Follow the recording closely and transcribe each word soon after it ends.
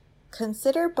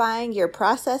consider buying your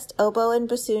processed oboe and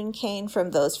bassoon cane from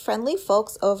those friendly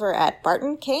folks over at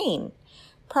Barton Cane.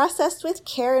 Processed with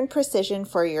care and precision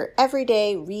for your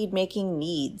everyday reed-making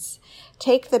needs.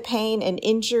 Take the pain and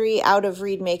injury out of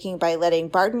reed-making by letting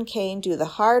Barton Cane do the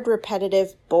hard,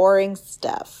 repetitive, boring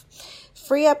stuff.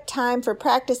 Free up time for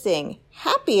practicing,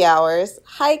 happy hours,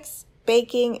 hikes,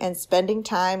 baking, and spending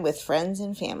time with friends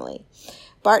and family.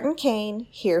 Barton Cane,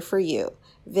 here for you.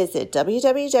 Visit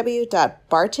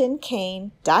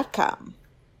www.bartoncane.com.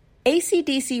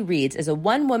 AC/DC Reeds is a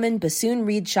one-woman bassoon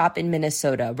reed shop in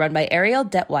Minnesota run by Ariel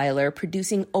Detweiler,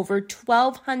 producing over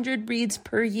 1,200 reeds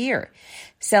per year.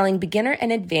 Selling beginner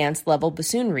and advanced level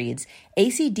bassoon reeds,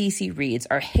 AC/DC Reeds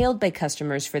are hailed by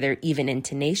customers for their even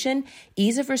intonation,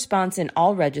 ease of response in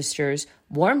all registers,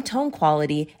 warm tone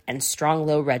quality, and strong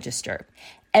low register.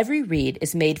 Every reed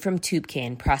is made from tube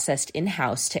cane processed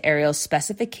in-house to Ariel's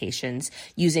specifications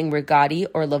using Rigati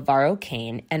or Lavaro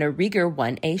cane and a Rieger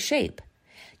 1A shape.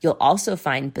 You'll also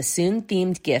find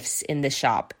bassoon-themed gifts in the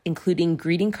shop, including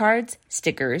greeting cards,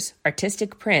 stickers,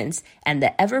 artistic prints, and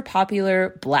the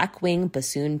ever-popular Blackwing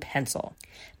bassoon pencil.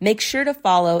 Make sure to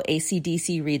follow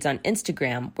AC/DC Reeds on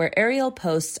Instagram, where Ariel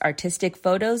posts artistic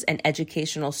photos and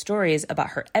educational stories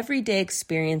about her everyday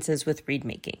experiences with reed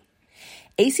making.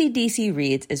 AC/DC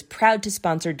Reeds is proud to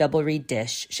sponsor Double Reed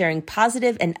Dish, sharing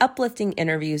positive and uplifting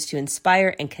interviews to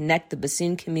inspire and connect the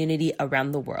bassoon community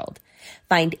around the world.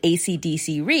 Find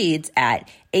AC/DC Reeds at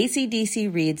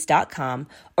acdcreeds.com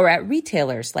or at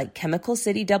retailers like Chemical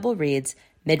City Double Reeds,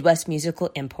 Midwest Musical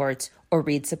Imports, or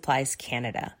Reed Supplies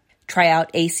Canada. Try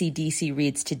out AC/DC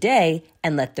Reeds today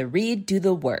and let the reed do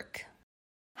the work.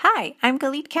 Hi, I'm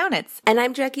Galit Kaunitz. And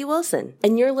I'm Jackie Wilson,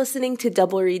 and you're listening to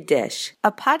Double Reed Dish,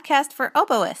 a podcast for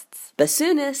oboists,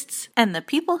 bassoonists, and the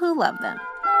people who love them.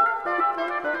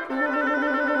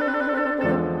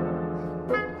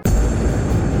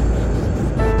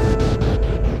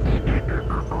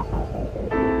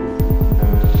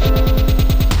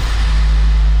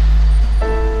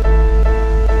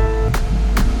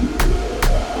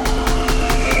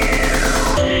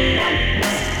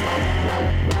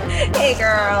 Hey,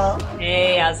 girl.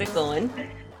 Hey, how's it going?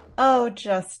 Oh,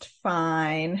 just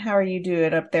fine. How are you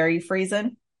doing up there? Are you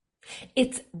freezing?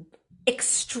 It's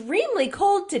extremely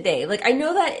cold today. Like, I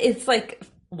know that it's like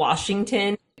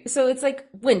Washington, so it's like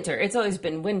winter. It's always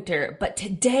been winter, but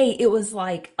today it was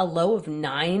like a low of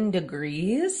 9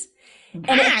 degrees. And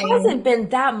it hasn't been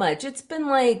that much. It's been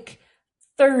like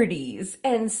 30s.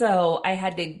 And so I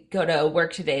had to go to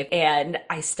work today, and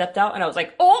I stepped out and I was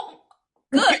like, oh,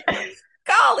 good.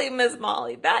 Golly, Miss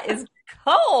Molly, that is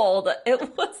cold.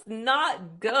 It was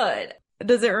not good.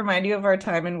 Does it remind you of our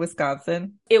time in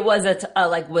Wisconsin? It was a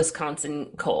like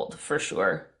Wisconsin cold for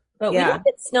sure. But Yeah. we don't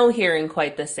get snow here in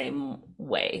quite the same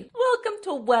way. Welcome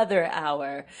to Weather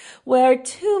Hour, where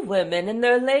two women in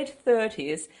their late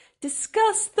 30s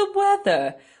discuss the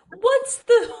weather. What's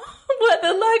the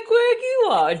weather like where you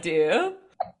are, dear?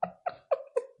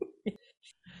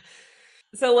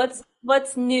 So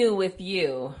what's new with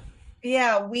you?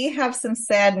 Yeah, we have some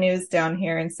sad news down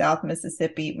here in South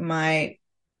Mississippi. My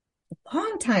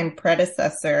longtime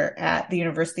predecessor at the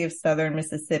University of Southern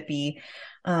Mississippi,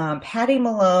 Patty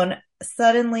Malone,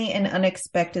 suddenly and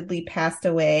unexpectedly passed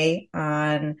away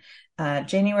on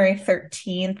January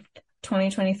 13th,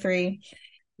 2023.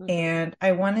 And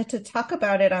I wanted to talk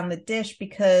about it on the dish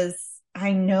because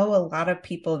I know a lot of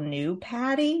people knew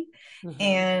Patty.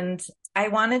 And I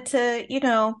wanted to,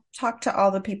 talk to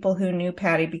all the people who knew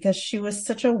Patty because she was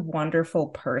such a wonderful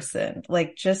person,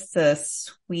 like just a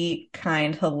sweet,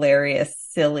 kind, hilarious,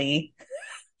 silly,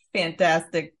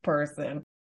 fantastic person.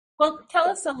 Well, tell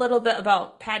us a little bit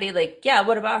about Patty.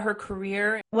 What about her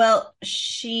career? Well,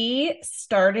 she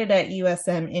started at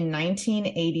USM in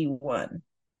 1981,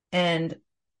 and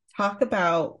talk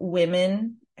about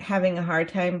women having a hard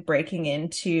time breaking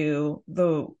into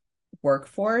the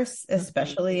workforce,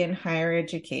 especially in higher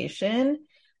education.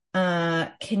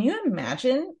 Can you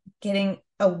imagine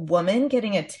a woman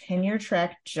getting a tenure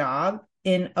track job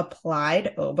in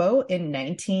applied oboe in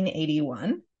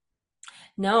 1981?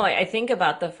 No, I think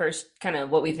about the first kind of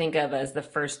what we think of as the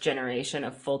first generation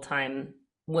of full-time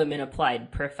women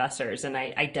applied professors. And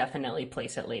I definitely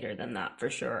place it later than that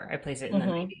for sure. I place it in the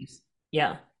 90s.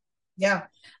 Yeah. Yeah.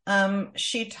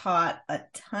 She taught a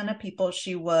ton of people.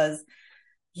 She was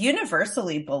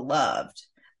universally beloved.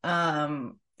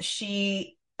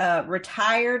 She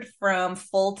retired from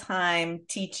full-time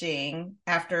teaching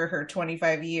after her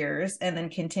 25 years and then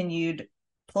continued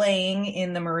playing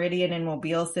in the Meridian and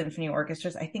Mobile Symphony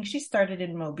Orchestras. I think she started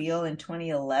in Mobile in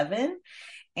 2011.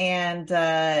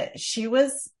 And she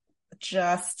was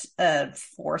just a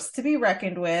force to be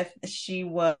reckoned with. She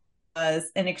was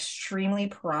an extremely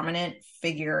prominent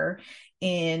figure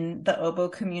in the oboe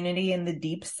community in the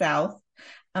Deep South.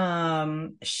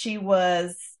 She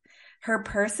was, her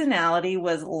personality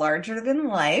was larger than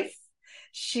life.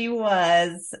 She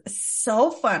was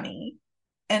so funny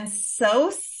and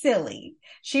so silly.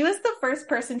 She was the first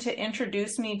person to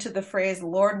introduce me to the phrase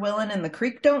 "Lord willing and the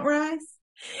creek don't rise."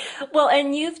 Well,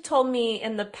 and you've told me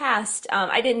in the past,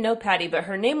 I didn't know Patty, but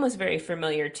her name was very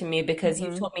familiar to me because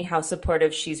you've told me how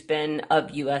supportive she's been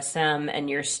of USM and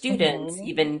your students,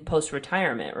 even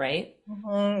post-retirement, right?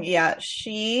 Yeah,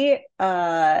 she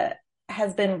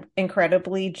has been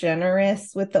incredibly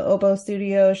generous with the oboe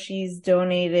studio. She's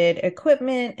donated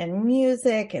equipment and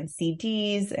music and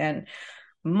CDs and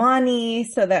money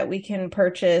so that we can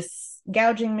purchase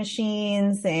gouging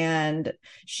machines, and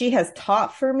she has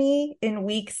taught for me in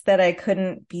weeks that I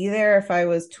couldn't be there if I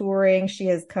was touring. She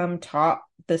has come taught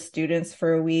the students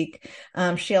for a week.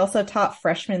 She also taught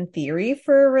freshman theory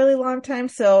for a really long time.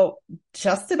 So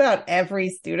just about every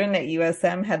student at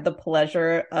USM had the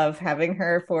pleasure of having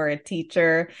her for a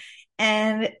teacher,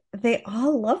 and they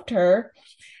all loved her.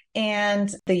 And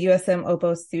the USM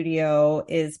Oboe Studio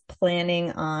is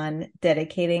planning on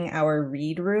dedicating our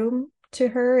read room to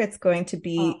her. It's going to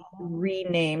be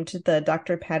renamed the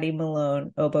Dr. Patty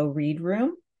Malone Oboe Read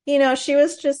Room. You know, she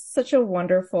was just such a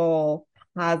wonderful,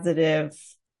 positive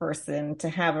person to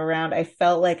have around. I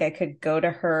felt like I could go to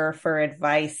her for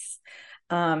advice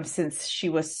since she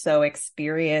was so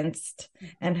experienced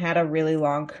and had a really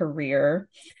long career.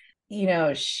 You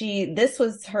know, this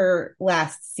was her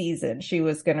last season. She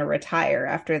was going to retire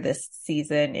after this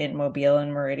season in Mobile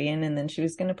and Meridian, and then she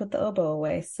was going to put the oboe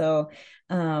away. So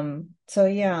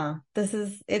yeah,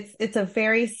 it's a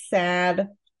very sad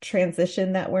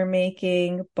transition that we're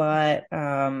making, but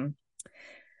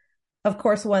of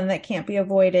course, one that can't be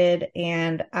avoided.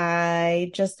 And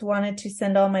I just wanted to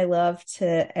send all my love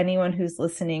to anyone who's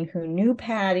listening who knew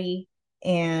Patty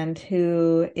and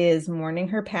who is mourning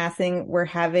her passing. We're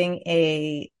having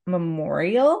a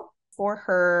memorial for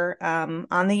her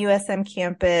on the USM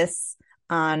campus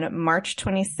on March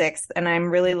 26th. And I'm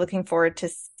really looking forward to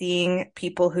seeing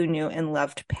people who knew and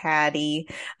loved Patty.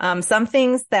 Some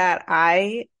things that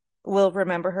I will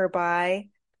remember her by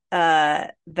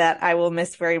that I will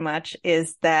miss very much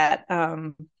is that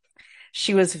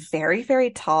she was very,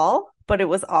 very tall, but it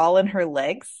was all in her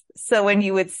legs. So when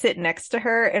you would sit next to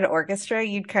her in orchestra,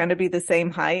 you'd kind of be the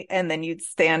same height, and then you'd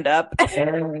stand up.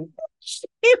 She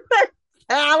would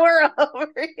tower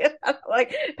over you. I'm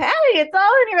like, Patty, it's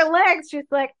all in your legs. She's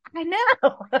like, I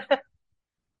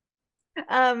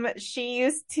know. She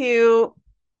used to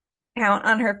count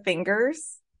on her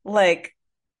fingers, like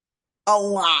a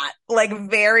lot, like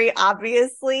very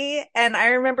obviously. And I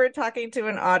remember talking to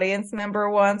an audience member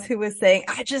once who was saying,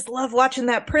 I just love watching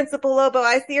that Principal Oboe.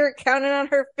 I see her counting on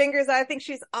her fingers. I think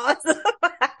she's awesome.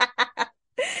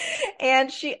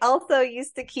 And she also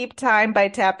used to keep time by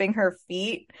tapping her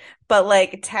feet, but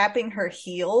like tapping her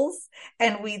heels.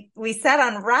 And we sat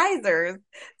on risers,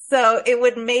 so it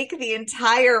would make the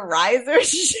entire riser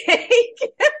shake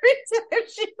every time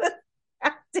she was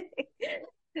tapping.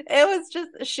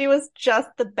 She was just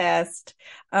the best.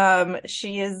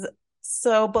 She is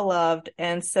so beloved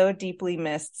and so deeply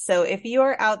missed. So if you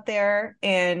are out there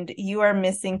and you are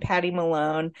missing Patty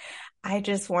Malone, I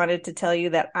just wanted to tell you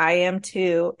that I am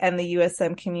too, and the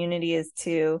USM community is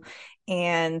too.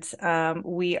 And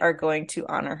we are going to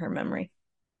honor her memory.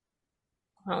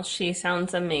 Well, she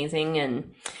sounds amazing,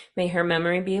 and may her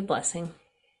memory be a blessing.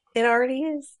 It already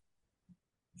is.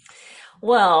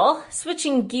 Well,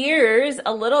 switching gears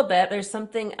a little bit, there's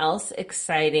something else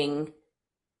exciting,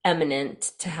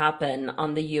 imminent to happen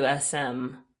on the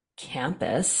USM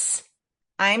campus.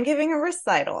 I'm giving a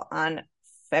recital on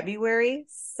February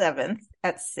 7th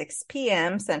at 6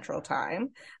 p.m. Central Time,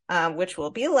 which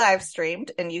will be live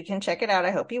streamed, and you can check it out.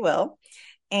 I hope you will.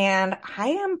 And I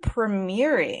am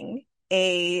premiering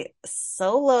a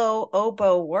solo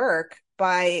oboe work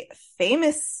by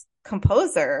famous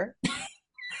composer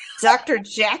Dr.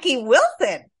 Jackie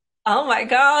Wilson. Oh my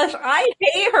gosh, I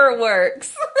hate her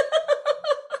works.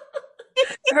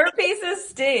 Her pieces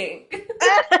stink.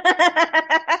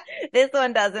 This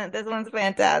one doesn't. This one's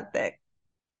fantastic.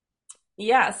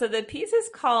 Yeah, so the piece is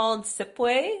called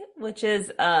Sipwe, which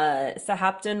is a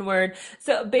Sahaptin word.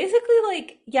 So basically,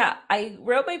 like, yeah, I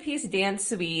wrote my piece Dance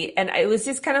Sweet, and it was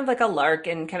just kind of like a lark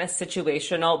and kind of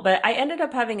situational, but I ended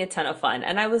up having a ton of fun.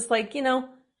 And I was like,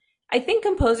 I think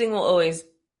composing will always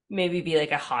maybe be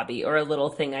like a hobby or a little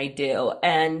thing I do.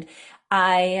 And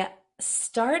I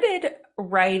started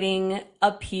writing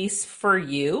a piece for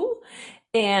you.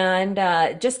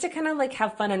 And just to kind of like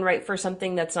have fun and write for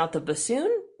something that's not the bassoon.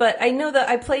 But I know that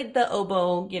I played the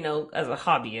oboe, as a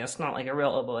hobbyist, not like a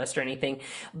real oboist or anything.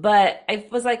 But I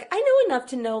was like, I know enough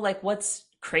to know like what's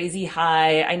crazy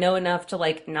high. I know enough to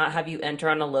like not have you enter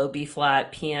on a low B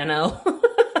flat piano,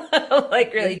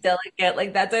 like really delicate,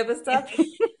 like that type of stuff.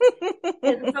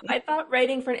 And so I thought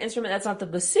writing for an instrument that's not the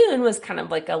bassoon was kind of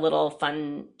like a little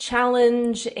fun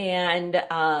challenge. And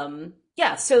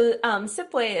yeah, so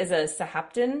Sipwe is a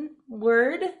Sahaptin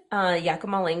word,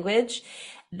 Yakima language,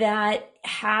 that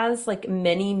has like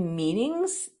many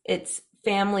meanings. It's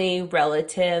family,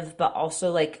 relative, but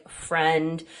also like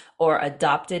friend or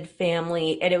adopted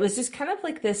family. And it was just kind of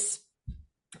like this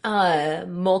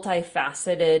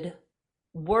multifaceted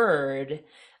word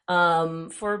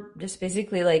for just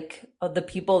basically like the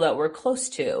people that we're close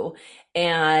to.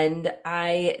 And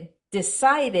I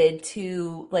decided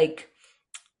to like,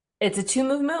 it's a two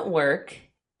movement work,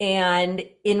 and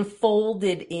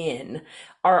enfolded in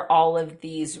are all of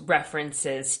these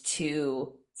references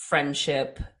to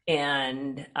friendship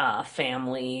and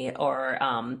family or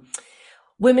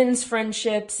women's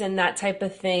friendships and that type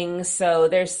of thing. So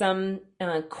there's some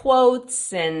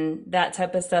quotes and that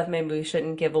type of stuff. Maybe we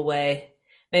shouldn't give away.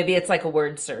 Maybe it's like a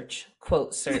word search,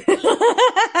 quote search. But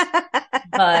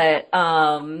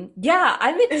yeah,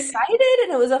 I'm excited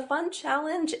and it was a fun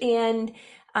challenge and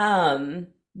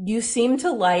you seem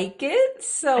to like it.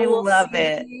 So I we'll love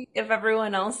it. see if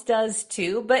everyone else does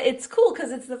too. But it's cool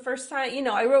because it's the first time,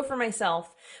 I wrote for myself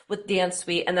with Dance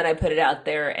Suite and then I put it out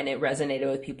there and it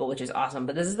resonated with people, which is awesome.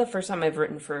 But this is the first time I've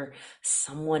written for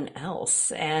someone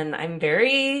else and I'm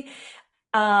very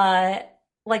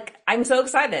like I'm so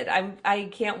excited. I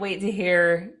can't wait to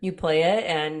hear you play it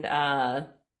and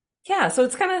yeah, so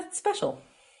it's kind of special.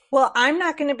 Well, I'm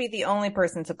not going to be the only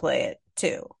person to play it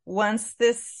too. Once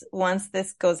this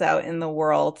goes out in the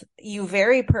world, you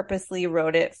very purposely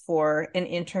wrote it for an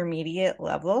intermediate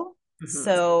level. Mhm.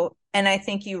 So, and I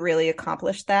think you really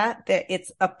accomplished that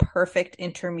it's a perfect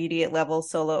intermediate level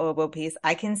solo oboe piece.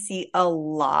 I can see a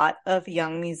lot of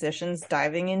young musicians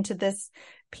diving into this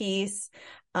piece.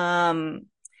 And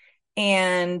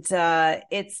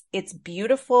it's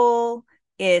beautiful.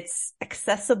 It's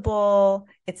accessible.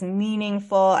 It's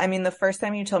meaningful. I mean, the first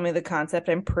time you told me the concept,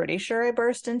 I'm pretty sure I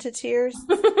burst into tears.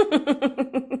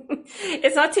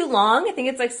 It's not too long. I think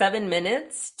it's like 7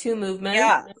 minutes, two movements.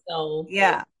 Yeah. So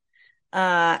Yeah.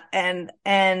 And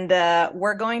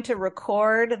we're going to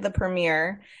record the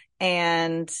premiere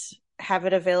and have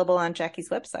it available on Jackie's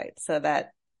website so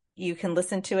that you can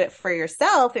listen to it for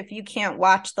yourself if you can't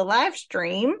watch the live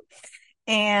stream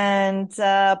and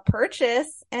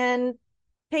purchase and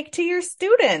take to your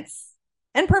students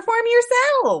and perform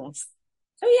yourselves.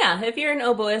 so yeah, if you're an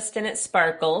oboist and it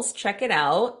sparkles, check it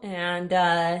out. And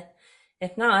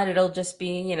if not, it'll just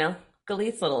be,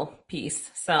 Galit's little piece.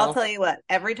 I'll So tell you what,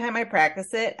 every time I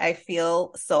practice it, I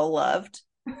feel so loved.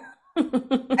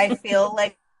 I feel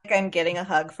like I'm getting a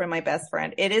hug from my best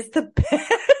friend. It is the best feeling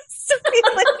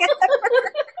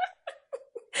ever.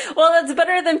 well, that's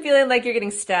better than feeling like you're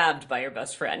getting stabbed by your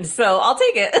best friend. So I'll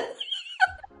take it.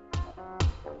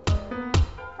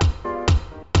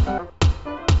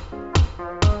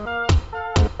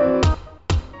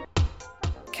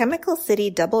 Chemical City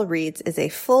Double Reeds is a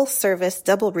full-service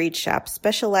double reed shop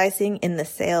specializing in the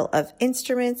sale of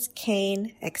instruments,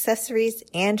 cane, accessories,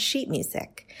 and sheet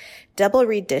music. Double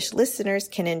Reed Dish listeners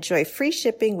can enjoy free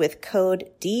shipping with code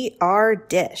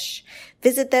DRDISH.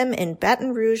 Visit them in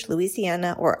Baton Rouge,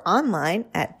 Louisiana, or online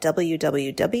at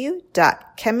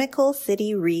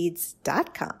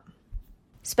www.chemicalcityreeds.com.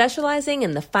 Specializing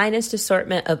in the finest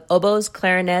assortment of oboes,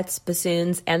 clarinets,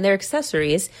 bassoons, and their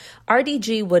accessories,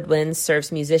 RDG Woodwinds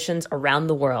serves musicians around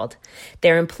the world.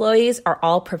 Their employees are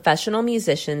all professional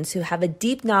musicians who have a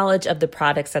deep knowledge of the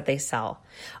products that they sell.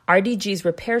 RDG's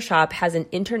repair shop has an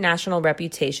international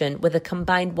reputation with a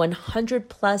combined 100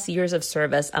 plus years of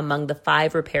service among the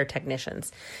 5 repair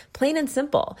technicians. Plain and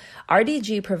simple,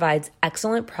 RDG provides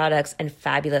excellent products and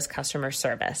fabulous customer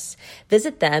service.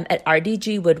 Visit them at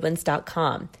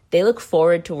rdgwoodwinds.com. They look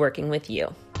forward to working with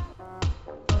you.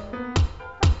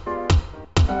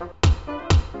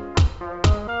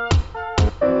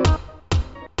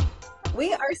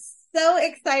 We are so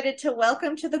excited to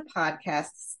welcome to the podcast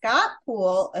Scott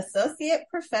Poole, Associate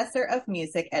Professor of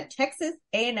Music at Texas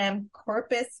A&M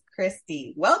Corpus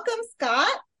Christi. Welcome,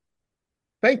 Scott.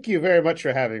 Thank you very much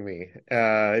for having me.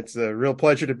 It's a real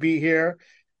pleasure to be here,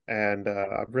 and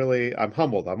I'm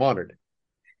humbled. I'm honored.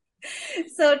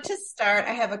 So to start,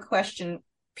 I have a question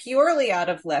purely out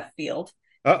of left field.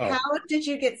 Uh-oh. How did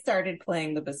you get started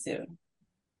playing the bassoon?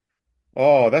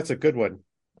 Oh, that's a good one.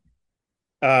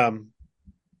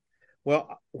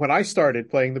 Well, when I started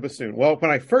playing the bassoon,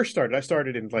 when I first started, I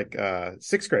started in like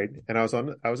sixth grade, and I was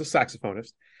a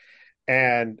saxophonist.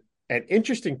 And an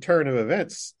interesting turn of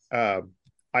events, I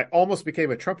almost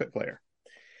became a trumpet player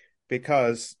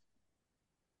because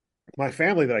my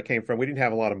family that I came from, we didn't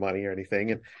have a lot of money or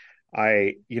anything, and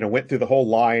I, went through the whole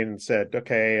line and said,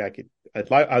 okay, I'd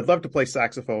love to play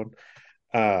saxophone,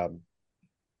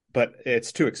 but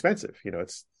it's too expensive.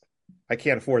 I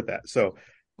can't afford that. So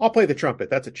I'll play the trumpet.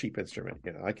 That's a cheap instrument.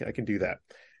 I can do that.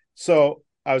 So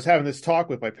I was having this talk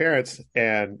with my parents,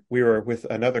 and we were with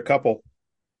another couple,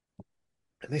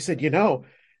 and they said,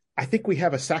 I think we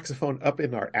have a saxophone up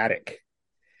in our attic.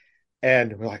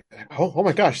 And we're like, oh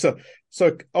my gosh.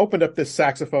 So opened up this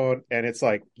saxophone, and it's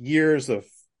like years of,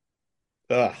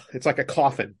 it's like a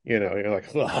coffin, you're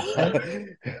like, but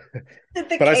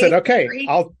I said, okay,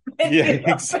 yeah,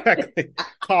 exactly.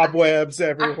 Cobwebs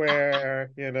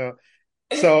everywhere,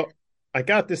 So I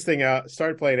got this thing out,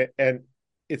 started playing it. And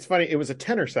it's funny, it was a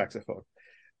tenor saxophone,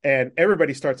 and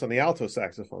everybody starts on the alto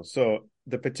saxophone. So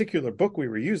the particular book we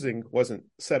were using wasn't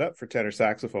set up for tenor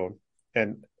saxophone.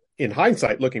 And in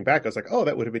hindsight, looking back, I was like, oh,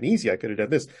 that would have been easy. I could have done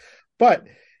this. But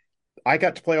I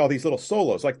got to play all these little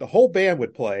solos. Like the whole band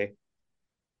would play,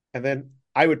 and then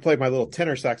I would play my little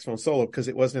tenor saxophone solo because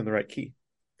it wasn't in the right key.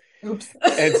 Oops.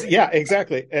 And yeah,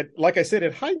 exactly. And like I said,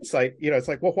 in hindsight, it's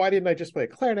like, well, why didn't I just play a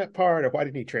clarinet part, or why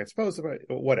didn't he transpose it?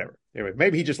 Whatever. Anyway,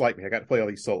 maybe he just liked me. I got to play all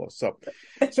these solos. So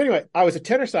anyway, I was a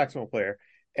tenor saxophone player,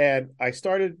 and I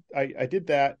did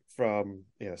that from,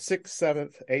 sixth,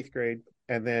 seventh, eighth grade.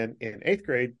 And then in eighth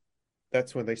grade,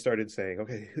 that's when they started saying,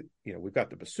 okay, we've got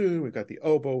the bassoon, we've got the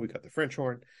oboe, we've got the French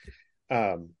horn.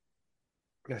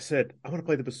 I said, I want to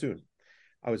play the bassoon.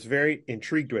 I was very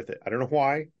intrigued with it. I don't know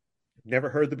why. Never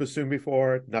heard the bassoon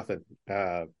before, nothing.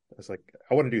 I was like,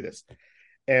 I want to do this.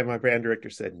 And my band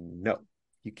director said, no,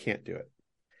 you can't do it.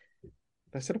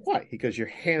 I said, why? He goes, your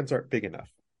hands aren't big enough.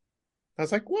 I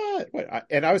was like, what?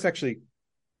 And I was actually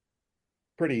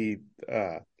pretty,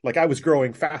 I was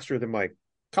growing faster than my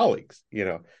colleagues,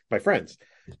 my friends.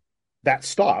 That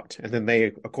stopped. And then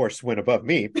they, of course, went above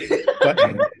me.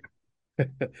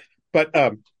 But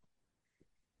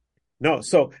no,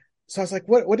 so I was like,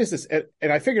 what is this?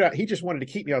 And I figured out he just wanted to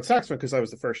keep me on saxophone because I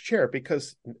was the first chair,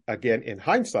 because again, in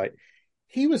hindsight,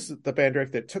 he was the band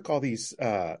director that took all these,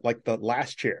 like the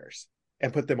last chairs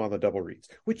and put them on the double reeds,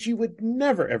 which you would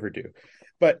never, ever do.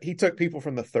 But he took people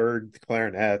from the third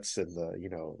clarinets and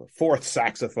the fourth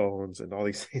saxophones and all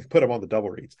these things, put them on the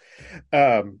double reeds.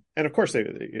 And of course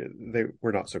they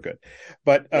were not so good.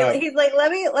 But he's like,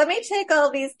 let me take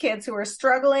all these kids who are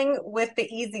struggling with the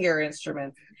easier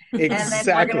instruments, exactly, and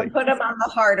then we're going to put them on the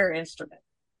harder instrument.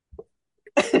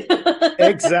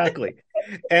 Exactly.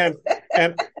 And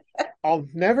I'll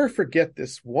never forget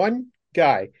this one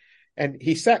guy, and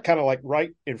he sat kind of like right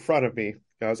in front of me.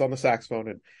 I was on the saxophone,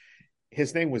 and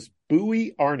his name was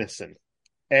Bowie Arneson.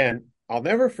 And I'll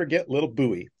never forget little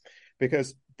Bowie,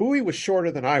 because Bowie was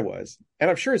shorter than I was. And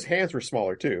I'm sure his hands were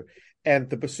smaller too. And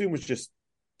the bassoon was just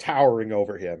towering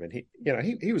over him. And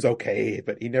he was okay,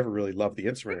 but he never really loved the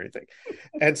instrument or anything.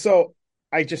 And so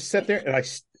I just sat there,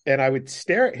 and I would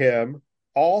stare at him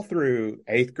all through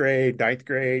 8th grade, 9th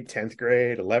grade, 10th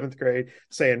grade, 11th grade,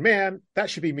 saying, man, that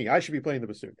should be me. I should be playing the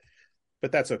bassoon.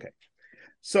 But that's okay.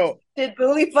 So did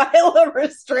Bowie file a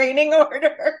restraining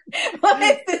order?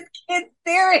 Why is this kid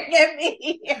staring at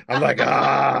me? I'm like,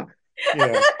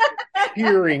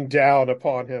 peering down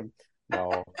upon him.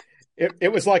 No,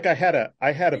 it was like I had a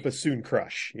bassoon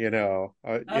crush, I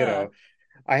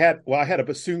had a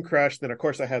bassoon crush. Then of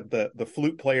course I had the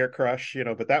flute player crush,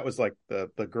 but that was like the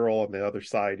girl on the other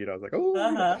side, I was like,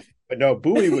 oh, but no,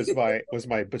 Bowie was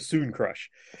my bassoon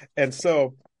crush. And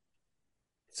so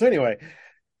anyway,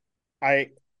 I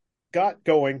got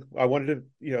going. I wanted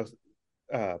to,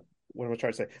 what am I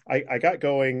trying to say? I got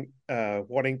going,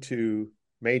 wanting to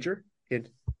major in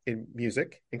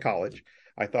music in college.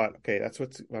 I thought, okay, that's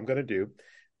what I'm going to do.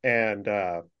 And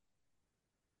I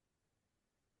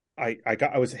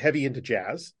was heavy into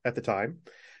jazz at the time.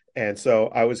 And so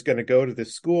I was going to go to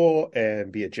this school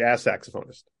and be a jazz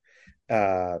saxophonist,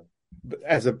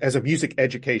 as a music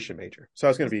education major. So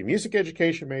I was going to be a music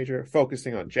education major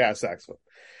focusing on jazz saxophone.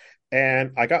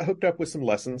 And I got hooked up with some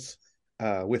lessons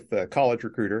with the college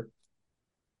recruiter.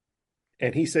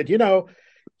 And he said,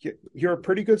 you're a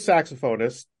pretty good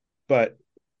saxophonist, but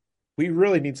we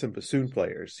really need some bassoon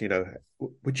players.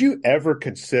 Would you ever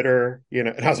consider, and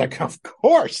I was like, of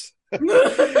course.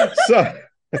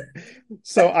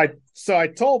 So I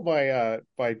told my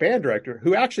band director,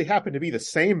 who actually happened to be the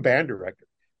same band director.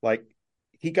 Like,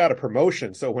 he got a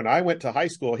promotion. So when I went to high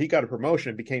school, he got a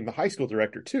promotion and became the high school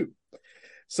director too.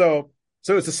 So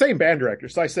it's the same band director.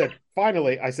 So I said,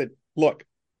 finally, look,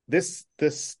 this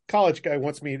college guy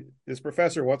this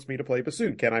professor wants me to play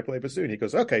bassoon. Can I play bassoon? He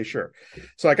goes, okay, sure.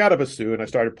 So I got a bassoon, I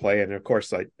started playing, and of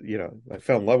course I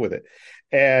fell in love with it,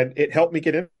 and it helped me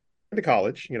get into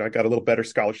college. I got a little better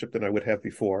scholarship than I would have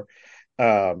before.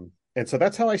 And so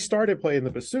that's how I started playing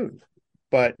the bassoon.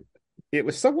 But it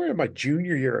was somewhere in my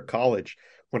junior year of college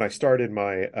when I started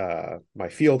my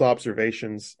field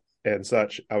observations and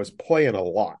such. I was playing a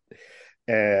lot,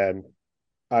 and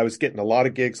I was getting a lot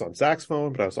of gigs on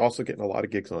saxophone, but I was also getting a lot of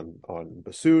gigs on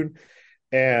bassoon.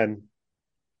 And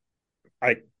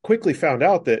I quickly found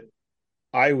out that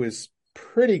I was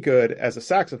pretty good as a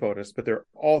saxophonist, but there are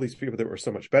all these people that were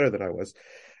so much better than I was.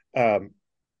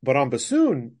 But on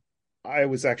bassoon, I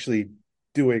was actually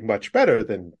doing much better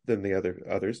than the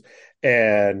others.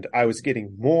 And I was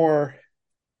getting more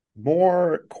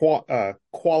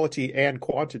quality and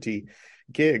quantity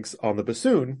gigs on the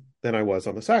bassoon than I was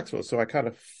on the saxophone. So I kind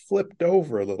of flipped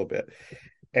over a little bit.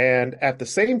 And at the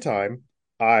same time,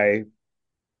 I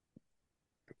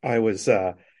was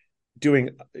doing,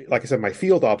 like I said, my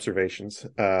field observations,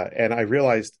 and I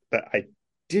realized that I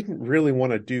didn't really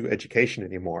want to do education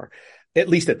anymore, at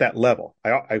least at that level.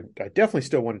 I definitely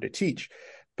still wanted to teach,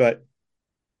 but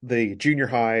the junior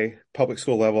high public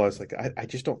school level, I was like, I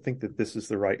just don't think that this is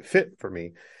the right fit for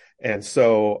me. And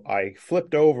so I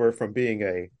flipped over from being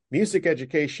a music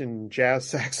education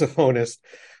jazz saxophonist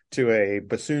to a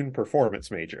bassoon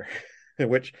performance major,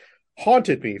 which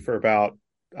haunted me for about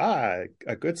a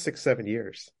good 6-7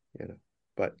 years.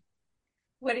 But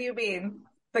what do you mean,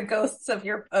 the ghosts of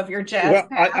your jazz? Well,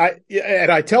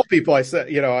 I tell people, I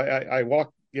said, I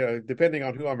walk, depending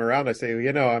on who I'm around, I say,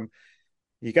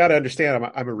 you got to understand,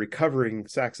 I'm a recovering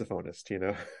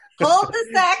saxophonist. Hold the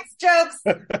sax jokes.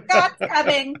 Scott's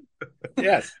coming.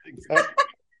 Yes,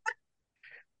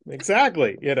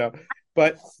 exactly.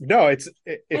 But no,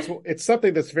 it's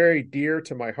something that's very dear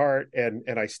to my heart,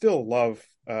 and I still love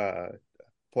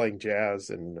playing jazz,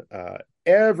 and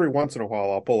every once in a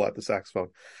while I'll pull out the saxophone.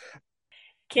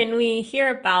 Can we hear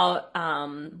about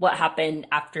what happened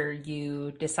after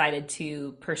you decided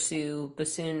to pursue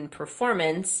bassoon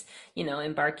performance,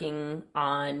 embarking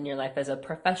on your life as a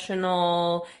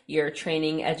professional, your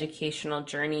training educational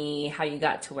journey, how you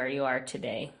got to where you are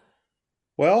today?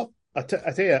 Well, I tell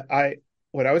you,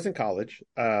 when I was in college,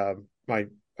 my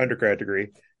undergrad degree,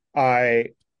 I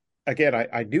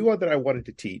knew that I wanted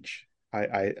to teach.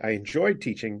 I enjoyed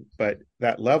teaching, but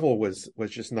that level was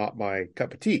just not my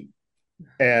cup of tea.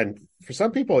 And for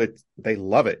some people, they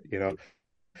love it,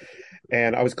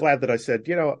 And I was glad that I said,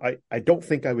 I don't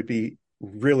think I would be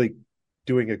really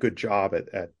doing a good job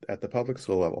at the public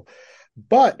school level.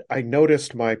 But I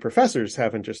noticed my professors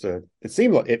having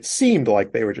it seemed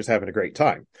like they were just having a great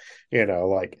time,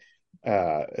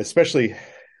 especially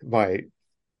my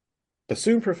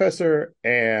bassoon professor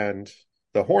and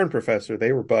the horn professor.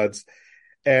 They were buds.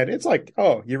 And it's like,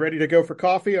 oh, you ready to go for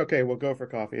coffee? Okay, we'll go for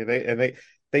coffee. And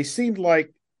they seemed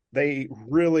like they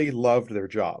really loved their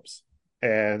jobs.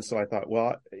 And so I thought,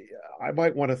 well, I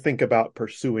might want to think about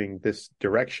pursuing this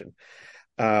direction.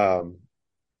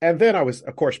 And then I was,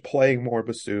 of course, playing more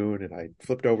bassoon, and I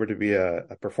flipped over to be a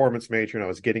performance major, and I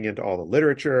was getting into all the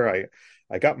literature.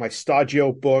 I got my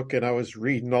Stagio book, and I was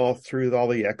reading all through all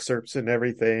the excerpts and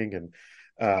everything.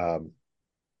 And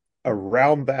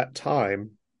around that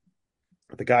time,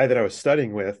 the guy that I was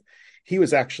studying with, he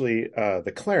was actually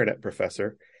the clarinet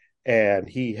professor, and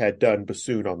he had done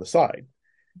bassoon on the side.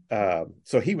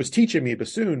 So he was teaching me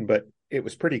bassoon, but it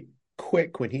was pretty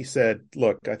quick when he said,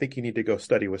 look, I think you need to go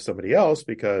study with somebody else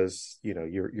because,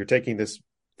 you're taking this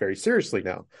very seriously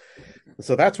now. And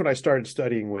so that's when I started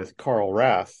studying with Carl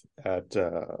Rath at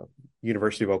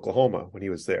University of Oklahoma when he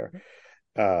was there.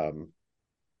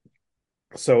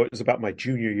 So it was about my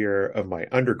junior year of my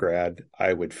undergrad.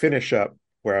 I would finish up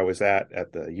where I was at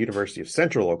the University of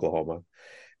Central Oklahoma,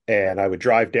 and I would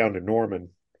drive down to Norman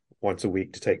once a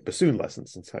week to take bassoon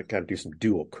lessons and kind of do some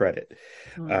dual credit.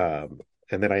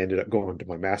 And then I ended up going to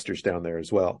my master's down there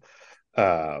as well.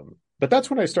 But that's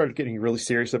when I started getting really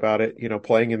serious about it,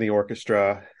 playing in the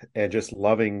orchestra and just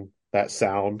loving that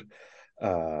sound,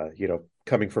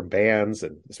 coming from bands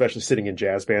and especially sitting in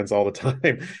jazz bands all the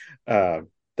time.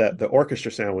 That the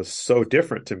orchestra sound was so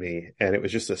different to me, and it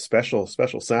was just a special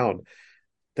sound.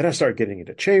 Then I started getting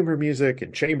into chamber music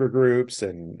and chamber groups,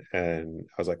 and I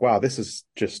was like, wow, this is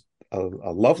just a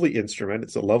lovely instrument.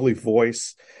 It's a lovely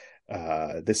voice.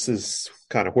 This is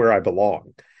kind of where I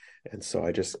belong. And so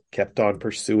I just kept on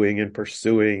pursuing, and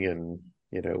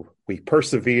we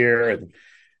persevere, and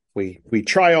we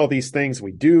try all these things.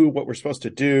 We do what we're supposed to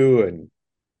do, and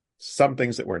some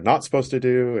things that we're not supposed to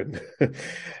do. And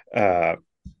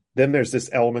then there's this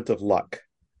element of luck,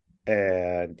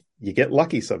 and you get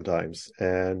lucky sometimes.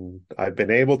 And I've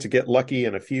been able to get lucky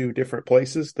in a few different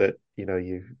places that,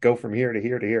 you go from here to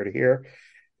here to here to here,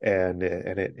 and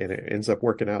it ends up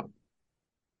working out.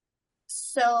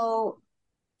 So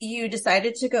you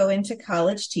decided to go into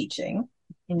college teaching,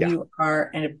 and you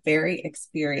are a very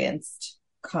experienced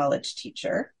college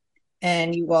teacher.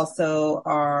 And you also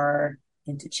are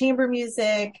into chamber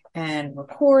music and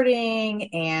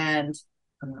recording and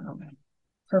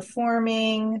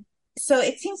performing. So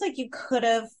it seems like you could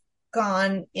have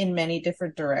gone in many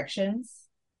different directions,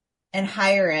 and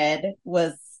higher ed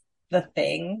was the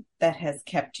thing that has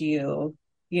kept you,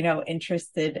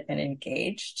 interested and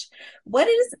engaged. What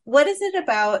is it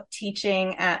about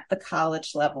teaching at the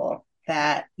college level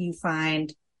that you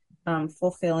find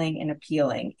fulfilling and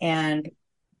appealing? And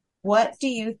what do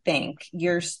you think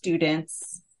your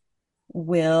students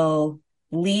will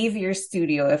leave your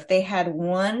studio if they had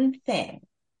one thing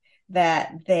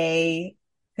that they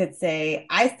could say,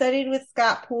 I studied with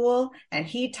Scott Poole and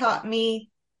he taught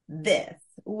me this?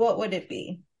 What would it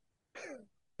be?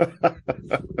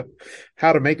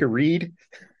 How to make a reed?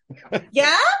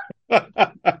 Yeah?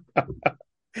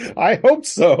 I hope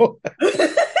so.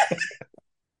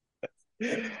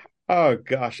 Oh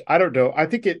gosh, I don't know. I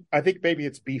think maybe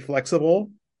it's be flexible,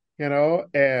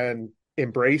 and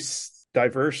embrace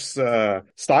diverse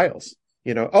styles.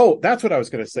 Oh, that's what I was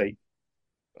going to say.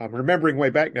 I'm remembering way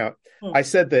back now. I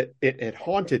said that it had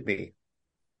haunted me.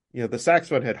 The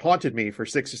saxophone had haunted me for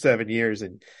 6 or 7 years,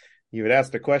 and you had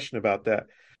asked a question about that.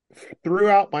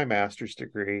 Throughout my master's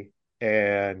degree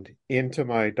and into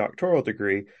my doctoral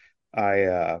degree,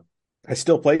 I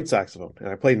still played saxophone, and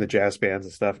I played in the jazz bands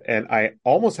and stuff. And I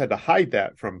almost had to hide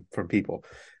that from people.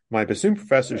 My bassoon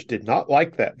professors did not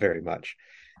like that very much.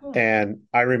 And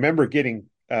I remember getting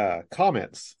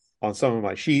comments on some of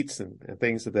my sheets and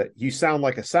things that you sound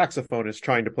like a saxophonist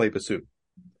trying to play bassoon,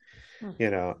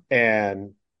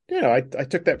 and, I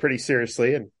took that pretty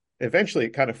seriously. And eventually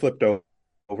it kind of flipped over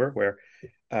where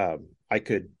I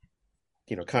could,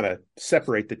 kind of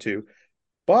separate the two.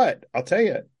 But I'll tell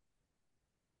you,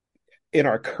 in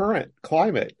our current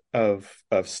climate of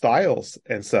styles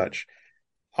and such,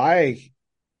 I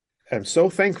am so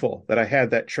thankful that I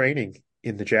had that training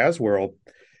in the jazz world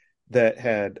that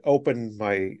had opened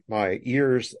my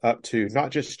ears up to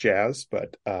not just jazz,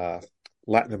 but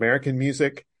Latin American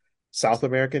music, South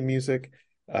American music,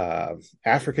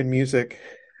 African music,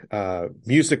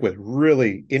 music with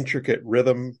really intricate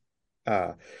rhythm.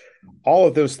 All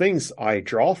of those things I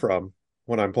draw from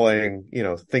when I'm playing,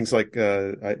 things like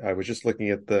I was just looking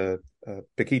at the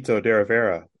Paquito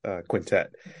D'Rivera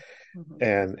quintet,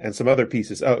 and some other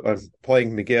pieces. Oh, I'm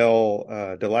playing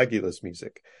Miguel de l'Aguila's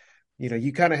music.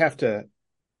 You kind of have to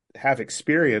have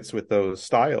experience with those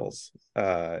styles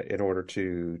in order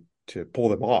to pull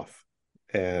them off.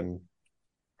 And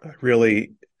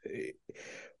really,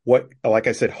 what, like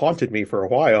I said, haunted me for a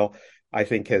while, I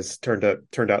think has turned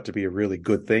out to be a really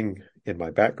good thing in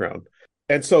my background.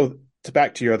 And so,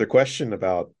 back to your other question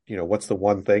about, what's the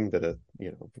one thing that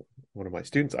one of my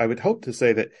students, I would hope to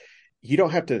say that you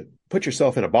don't have to put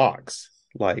yourself in a box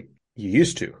like you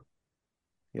used to.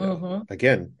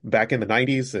 Again, back in the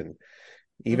 90s and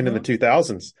even in the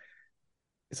 2000s,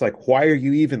 it's like, why are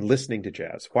you even listening to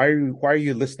jazz? Why are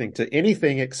you listening to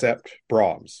anything except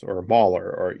Brahms or Mahler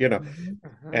or,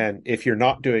 and if you're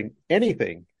not doing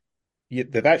anything,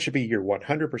 that should be your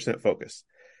 100% focus.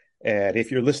 And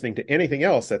if you're listening to anything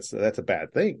else, that's a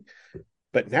bad thing.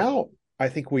 But now I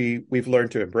think we've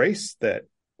learned to embrace that.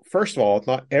 First of all,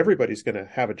 not everybody's going to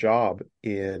have a job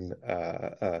in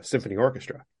a symphony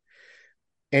orchestra.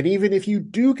 And even if you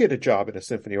do get a job in a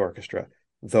symphony orchestra,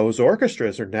 those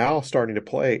orchestras are now starting to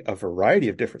play a variety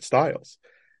of different styles.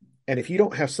 And if you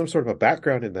don't have some sort of a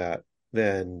background in that,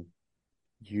 then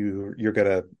you're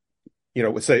going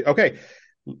to, say, okay,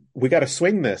 we got to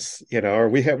swing this, or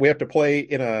we have to play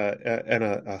in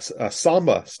a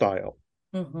samba style.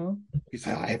 You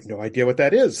say, I have no idea what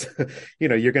that is.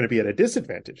 You're going to be at a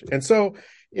disadvantage. And so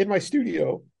in my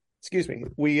studio,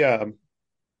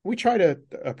 we try to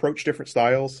approach different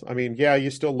styles. I mean, yeah,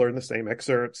 you still learn the same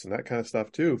excerpts and that kind of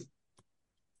stuff too.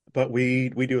 But we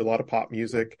do a lot of pop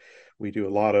music. We do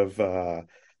a lot of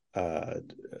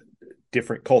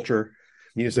different culture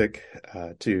music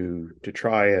to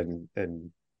try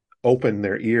and open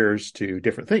their ears to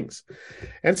different things.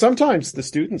 And sometimes the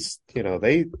students,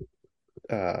 they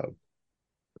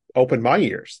open my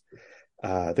ears.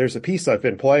 There's a piece I've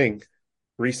been playing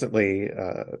recently,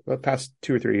 the past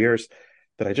 2 or 3 years,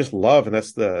 that I just love, and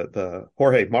that's the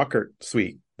Jorge Mockert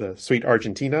suite the Suite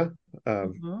Argentina.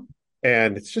 Mm-hmm.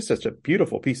 And it's just such a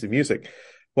beautiful piece of music.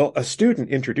 Well, a student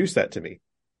introduced that to me.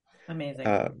 Amazing.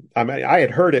 I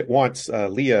had heard it once.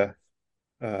 Leah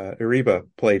Uribe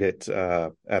played it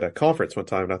at a conference one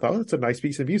time, and I thought, oh, it's a nice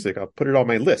piece of music. I'll put it on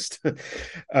my list.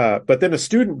 But then a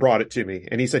student brought it to me,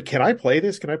 and he said, "Can I play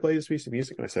this? Can I play this piece of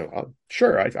music?" And I said, well,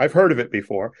 "Sure. I've heard of it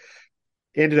before."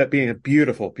 Ended up being a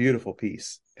beautiful, beautiful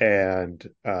piece. And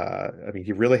I mean,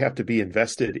 you really have to be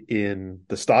invested in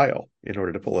the style in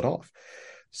order to pull it off.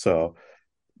 So,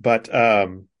 but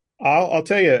I'll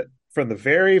tell you from the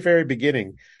very, very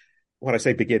beginning. When I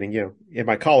say beginning, in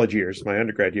my college years, my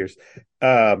undergrad years,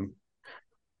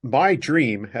 my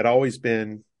dream had always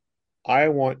been, I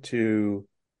want to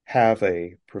have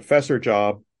a professor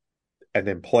job and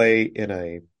then play in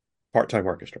a part-time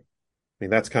orchestra. I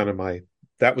mean,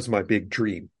 that was my big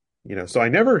dream, so I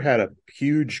never had a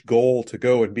huge goal to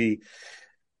go and be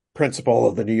principal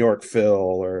of the New York Phil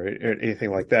or anything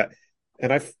like that.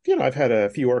 And I've had a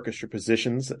few orchestra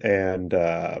positions and,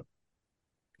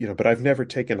 but I've never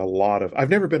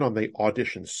been on the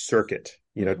audition circuit,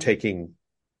 taking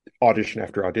audition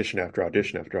after audition after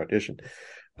audition after audition.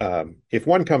 If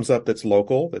one comes up that's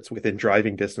local, that's within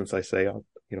driving distance, I say,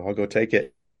 I'll go take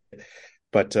it.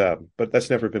 But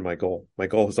that's never been my goal. My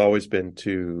goal has always been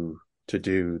to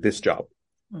do this job.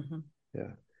 Mm-hmm.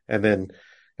 Yeah. And then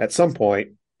at some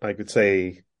point, I could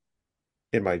say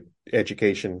in my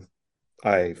education,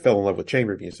 I fell in love with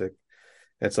chamber music.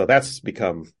 And so that's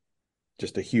become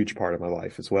just a huge part of my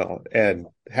life as well. And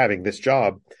having this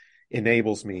job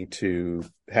enables me to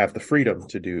have the freedom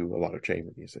to do a lot of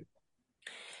chamber music.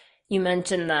 You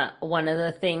mentioned that one of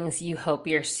the things you hope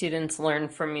your students learn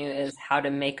from you is how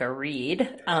to make a reed.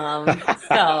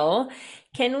 So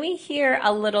can we hear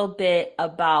a little bit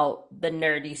about the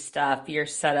nerdy stuff, your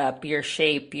setup, your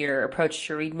shape, your approach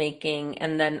to reed making,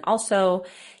 and then also,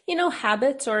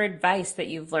 habits or advice that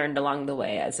you've learned along the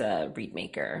way as a reed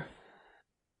maker?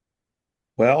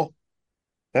 Well,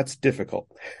 that's difficult.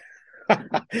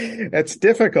 That's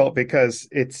difficult because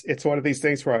it's one of these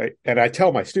things where I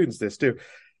tell my students this too.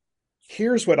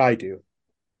 Here's what I do.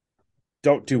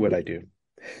 Don't do what I do.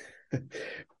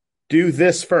 Do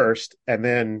this first, and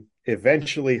then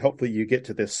eventually, hopefully, you get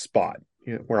to this spot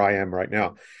where I am right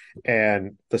now.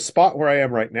 And the spot where I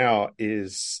am right now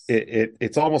is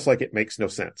it's almost like it makes no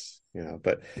sense,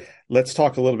 But let's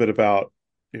talk a little bit about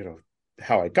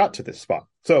how I got to this spot.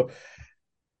 So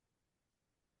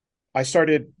I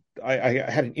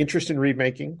had an interest in reed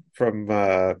making from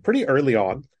pretty early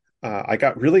on. I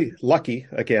got really lucky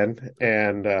again,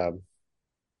 and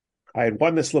I had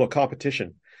won this little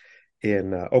competition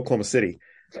in Oklahoma City,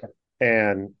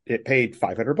 and it paid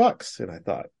 $500. And I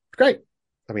thought, great.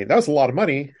 I mean, that was a lot of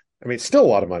money. I mean, it's still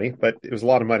a lot of money, but it was a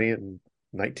lot of money in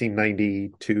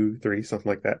 1992, 3, something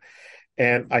like that.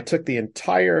 And I took the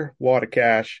entire wad of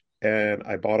cash and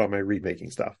I bought all my reed making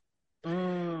stuff.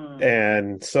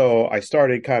 And so I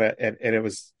started and it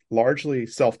was largely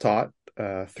self-taught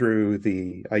I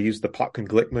used the Popkin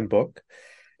Glickman book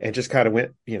and just kind of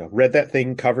went, read that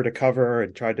thing cover to cover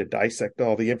and tried to dissect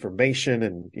all the information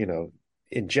and,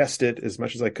 ingest it as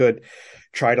much as I could,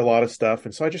 tried a lot of stuff.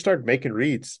 And so I just started making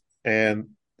reeds.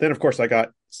 And then, of course, I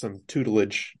got some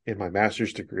tutelage in my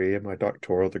master's degree and my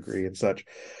doctoral degree and such.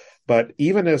 But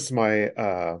even as one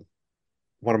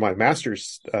of my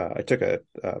masters, I took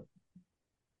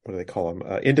what do they call them?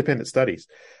 Independent studies.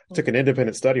 I took an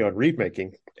independent study on reed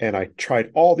making, and I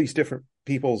tried all these different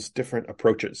people's different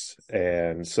approaches.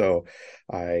 And so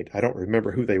I don't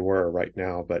remember who they were right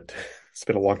now, but it's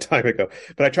been a long time ago.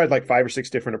 But I tried like 5 or 6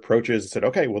 different approaches and said,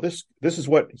 okay, well, this is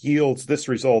what yields this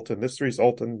result and this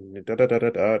result, and da da da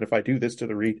da da. And if I do this to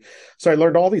the reed, so I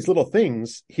learned all these little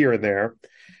things here and there,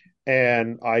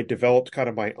 and I developed kind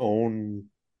of my own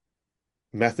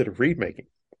method of reed making.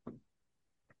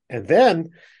 And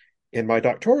then in my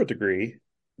doctoral degree,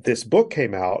 this book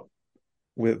came out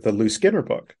with the Lou Skinner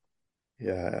book.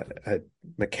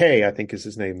 McKay, I think is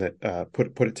his name, that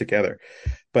put it together.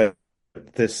 But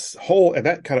and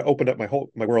that kind of opened up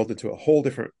my world into a whole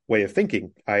different way of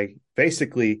thinking. I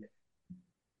basically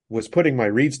was putting my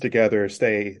reeds together,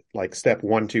 like step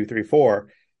 1, 2, 3, 4.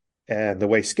 And the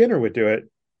way Skinner would do it,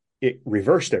 it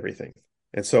reversed everything.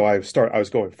 And so I was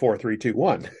going 4, 3, 2,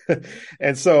 1.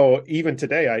 And so even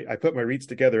today, I put my reeds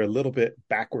together a little bit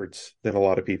backwards than a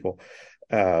lot of people.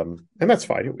 And that's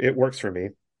fine. It works for me.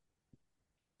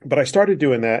 But I started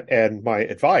doing that. And my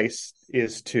advice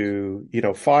is to,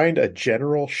 find a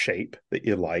general shape that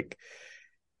you like,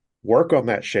 work on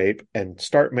that shape, and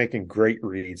start making great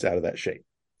reeds out of that shape.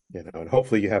 And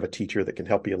hopefully you have a teacher that can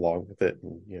help you along with it.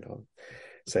 And,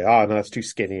 say, oh, no, that's too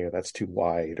skinny, or that's too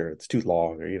wide, or it's too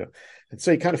long, or, and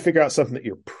so you kind of figure out something that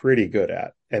you're pretty good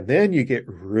at. And then you get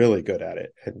really good at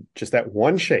it, and just that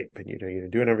one shape, and, you're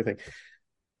doing everything.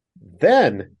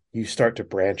 Then you start to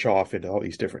branch off into all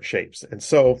these different shapes. And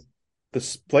so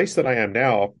this place that I am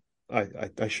now,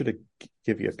 I should have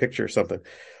give you a picture or something.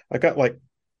 I got like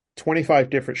 25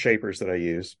 different shapers that I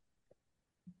use.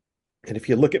 And if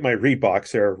you look at my reed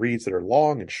box, there are reeds that are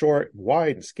long and short and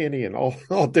wide and skinny and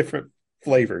all different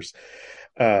flavors.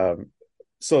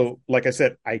 So like I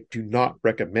said, I do not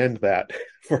recommend that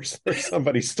for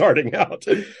somebody starting out.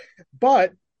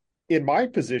 But in my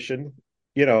position,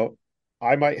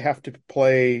 I might have to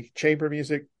play chamber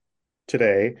music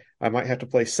today. I might have to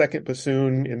play second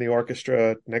bassoon in the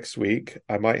orchestra next week.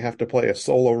 I might have to play a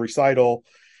solo recital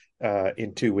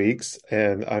in 2 weeks,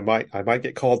 and I might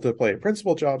get called to play a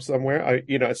principal job somewhere.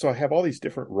 So I have all these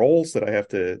different roles that I have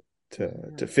to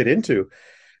fit into,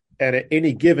 and at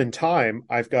any given time,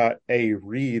 I've got a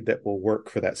reed that will work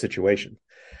for that situation.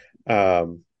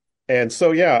 And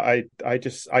so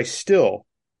I still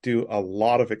do a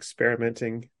lot of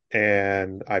experimenting,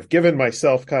 and I've given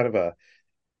myself kind of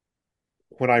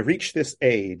when I reach this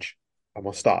age, I'm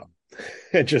gonna stop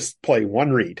and just play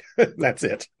one reed. That's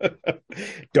it.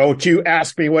 Don't you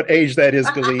ask me what age that is,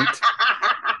 Galit.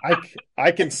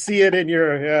 I can see it in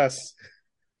yes.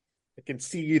 I can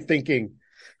see you thinking.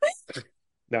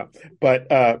 No, but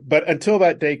until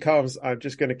that day comes, I'm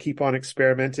just going to keep on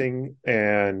experimenting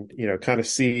and, kind of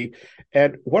see.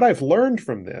 And what I've learned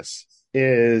from this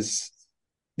is,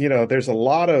 there's a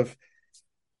lot of,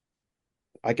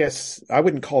 I guess I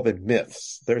wouldn't call them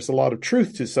myths. There's a lot of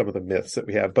truth to some of the myths that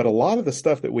we have, but a lot of the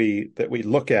stuff that we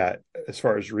look at as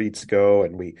far as reeds go,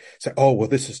 and we say, oh, well,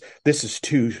 this is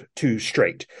too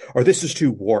straight, or this is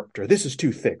too warped, or this is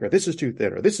too thick, or this is too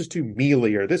thin, or this is too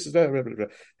mealy, or this is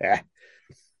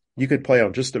you could play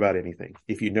on just about anything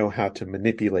if you know how to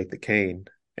manipulate the cane,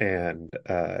 and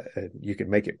you can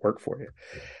make it work for you.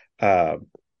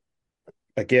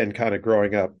 Again, kind of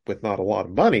growing up with not a lot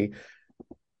of money,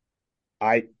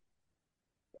 I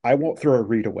won't throw a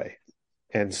reed away.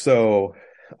 And so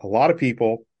a lot of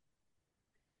people,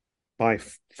 my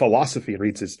philosophy in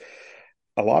reeds is,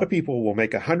 a lot of people will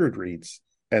make 100 reeds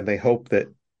and they hope that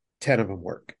 10 of them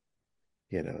work.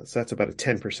 So that's about a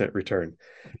 10% return.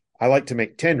 I like to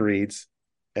make 10 reeds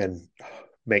and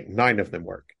make 9 of them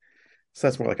work. So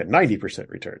that's more like a 90%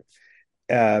 return.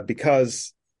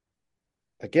 Because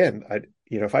again,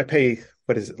 if I pay,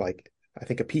 what is it, like, I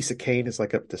think a piece of cane is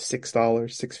like up to $6,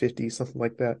 $6.50, something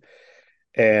like that.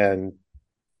 And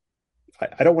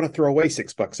I don't want to throw away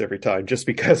 $6 every time just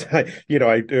because I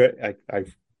do it. I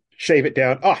shave it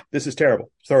down. This is terrible.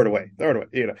 Throw it away.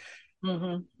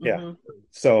 Yeah.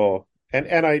 So,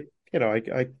 and I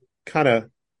kind of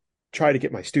try to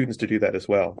get my students to do that as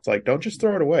well. It's like, don't just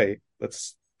throw it away.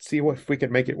 Let's see if we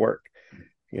can make it work,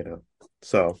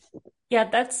 so. Yeah,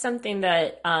 that's something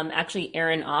that actually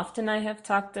Erin Oft and I have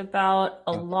talked about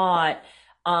a lot.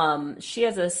 She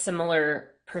has a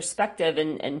similar perspective,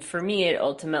 and for me, it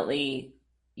ultimately,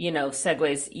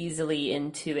 segues easily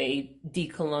into a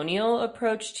decolonial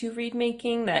approach to reed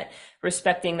making, that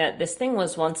respecting that this thing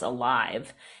was once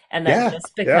alive, and that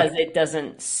just because it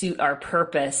doesn't suit our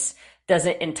purpose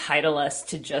doesn't entitle us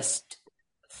to just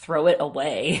throw it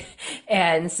away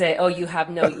and say, oh, you have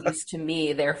no use to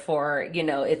me, therefore,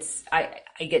 I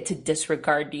get to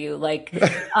disregard you. Like,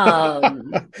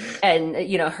 and,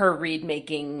 her reed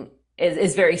making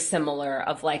is very similar,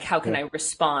 of like, how can I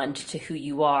respond to who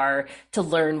you are, to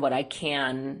learn what I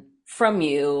can from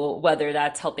you, whether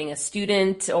that's helping a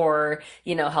student or,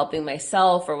 helping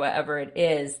myself or whatever it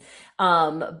is.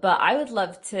 But I would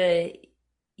love to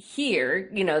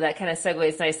hear, that kind of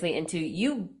segues nicely into,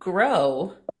 you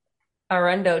grow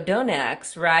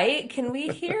Arundodonax, right? Can we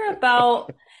hear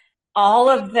about all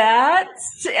of that?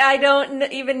 I don't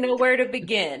even know where to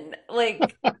begin.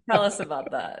 Like, tell us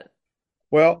about that.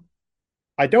 Well,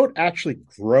 I don't actually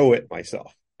grow it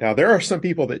myself. Now, there are some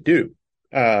people that do.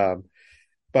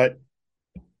 But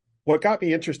what got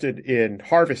me interested in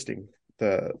harvesting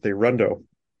the Arundo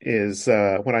is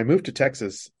when I moved to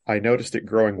Texas, I noticed it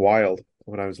growing wild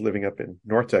when I was living up in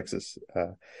North Texas.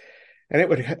 And it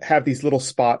would have these little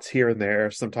spots here and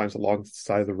there, sometimes along the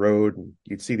side of the road. And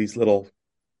you'd see these little,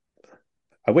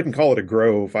 I wouldn't call it a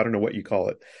grove. I don't know what you call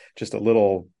it. Just a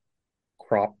little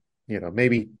crop,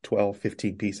 maybe 12,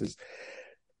 15 pieces.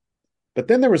 But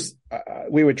then there was,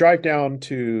 we would drive down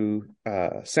to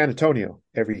San Antonio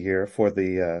every year for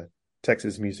the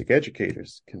Texas Music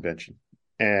Educators Convention.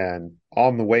 And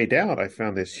on the way down, I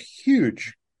found this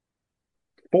huge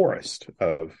forest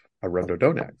of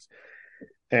Arundodonax.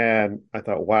 And I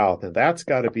thought, wow, then that's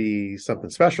got to be something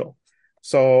special.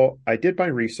 So I did my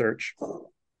research.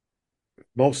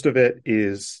 Most of it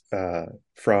is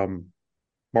from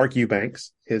Mark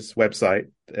Eubanks, his website.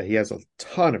 He has a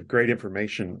ton of great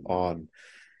information on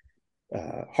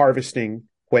harvesting,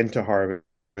 when to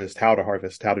harvest, how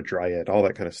to dry it, all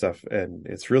that kind of stuff. And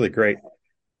it's really great.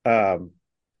 And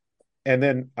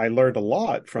then I learned a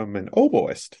lot from an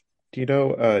oboist. Do you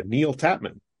know Neil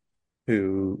Tapman,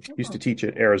 who used to teach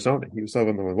at Arizona? He was over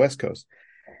on the West Coast.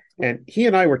 And he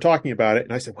and I were talking about it.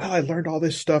 And I said, well, I learned all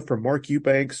this stuff from Mark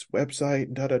Eubanks' website.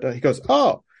 And da, da, da. He goes,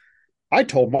 oh, I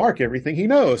told Mark everything he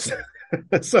knows.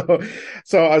 so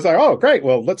I was like, oh, great.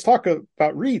 Well, let's talk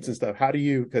about reeds and stuff. How do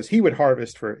you, because he would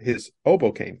harvest for his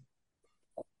oboe cane.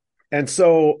 And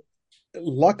so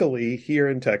luckily here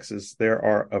in Texas, there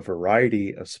are a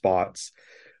variety of spots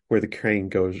where the cane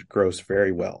grows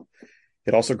very well.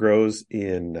 It also grows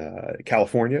in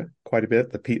California quite a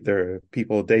bit. The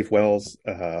people, Dave Wells,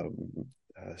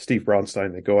 Steve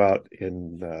Braunstein, they go out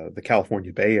in the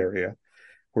California Bay Area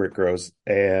where it grows.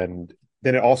 And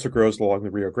then it also grows along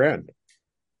the Rio Grande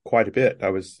quite a bit.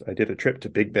 I did a trip to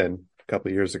Big Bend a couple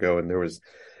of years ago, and there was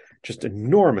just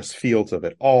enormous fields of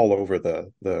it all over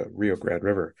the Rio Grande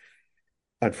River.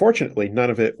 Unfortunately, none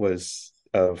of it was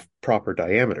of proper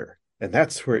diameter, and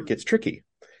that's where it gets tricky.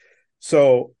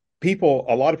 So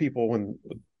a lot of people, when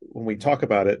we talk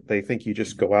about it, they think you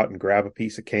just go out and grab a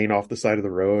piece of cane off the side of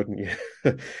the road,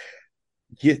 and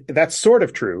that's sort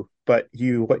of true. But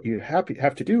what you have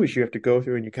to do is you have to go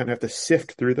through and you kind of have to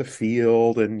sift through the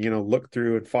field and look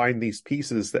through and find these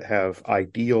pieces that have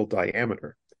ideal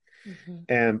diameter. Mm-hmm.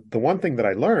 And the one thing that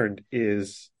I learned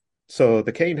is, so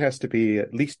the cane has to be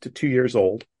at least 2 years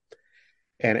old,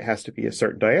 and it has to be a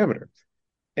certain diameter.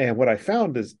 And what I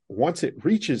found is once it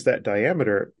reaches that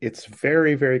diameter, it's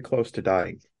very, very close to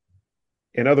dying.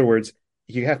 In other words,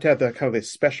 you have to have that kind of a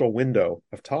special window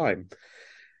of time,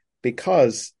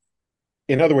 because,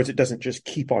 in other words, it doesn't just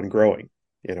keep on growing.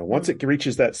 Once it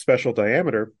reaches that special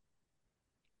diameter,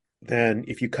 then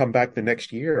if you come back the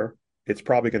next year, it's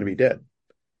probably going to be dead.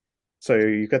 So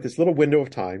you've got this little window of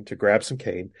time to grab some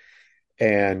cane,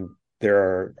 and there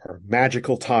are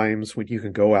magical times when you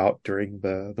can go out during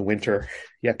the winter.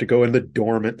 You have to go in the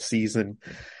dormant season,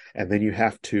 and then you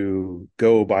have to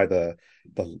go by the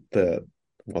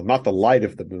well, not the light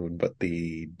of the moon, but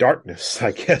the darkness,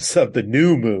 I guess, of the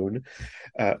new moon.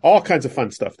 All kinds of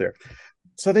fun stuff there.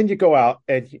 So then you go out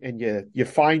and you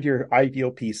find your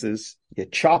ideal pieces, you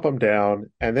chop them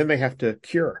down, and then they have to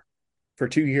cure for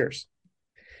 2 years.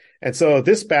 And so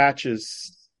this batch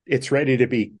it's ready to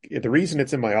be, the reason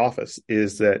it's in my office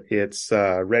is that it's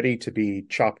ready to be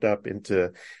chopped up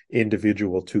into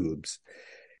individual tubes.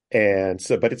 And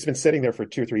so, but it's been sitting there for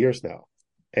 2 or 3 years now.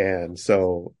 And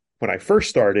so when I first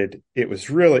started, it was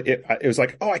really, it was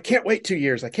like, oh, I can't wait 2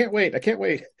 years. I can't wait.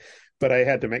 But I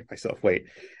had to make myself wait.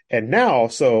 And now,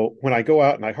 so when I go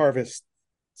out and I harvest,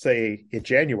 say in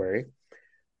January,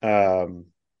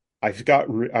 I've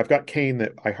got cane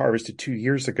that I harvested 2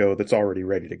 years ago that's already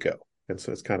ready to go. And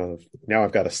so it's kind of, now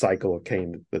I've got a cycle of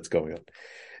cane that's going on.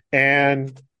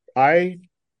 And I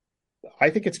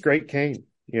think it's great cane.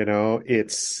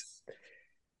 It's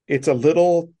a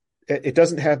little, it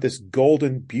doesn't have this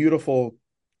golden, beautiful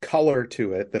color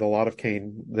to it that a lot of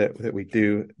cane that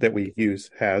we use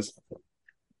has,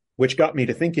 which got me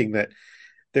to thinking that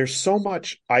there's so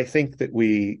much, I think, that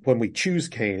when we choose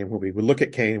cane and when we look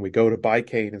at cane and we go to buy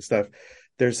cane and stuff,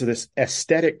 there's this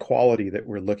aesthetic quality that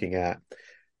we're looking at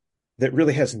that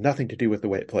really has nothing to do with the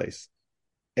way it plays.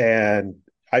 And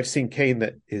I've seen cane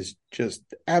that is just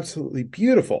absolutely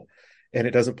beautiful and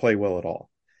it doesn't play well at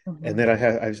all. Mm-hmm. And then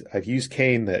I've used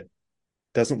cane that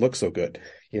doesn't look so good.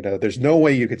 There's no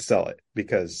way you could sell it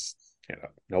because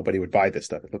nobody would buy this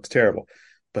stuff. It looks terrible.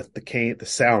 But the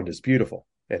sound is beautiful,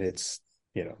 and it's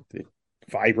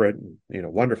vibrant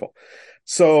and wonderful.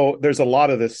 So there's a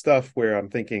lot of this stuff where I'm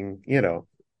thinking,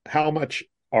 how much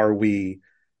are we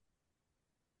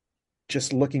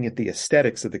just looking at the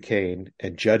aesthetics of the cane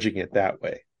and judging it that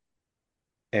way,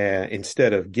 and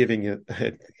instead of giving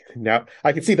it. Now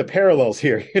I can see the parallels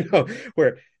here,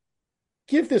 where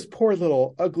give this poor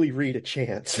little ugly reed a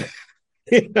chance.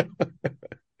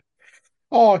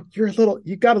 Oh,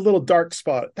 you got a little dark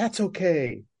spot. That's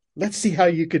okay. Let's see how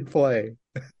you can play.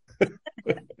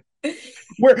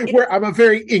 where I'm a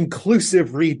very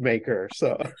inclusive reed maker.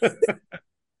 So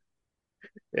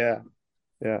yeah.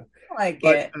 I like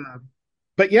it.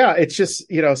 But yeah, it's just,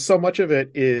 so much of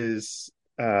it is,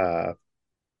 what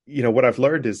I've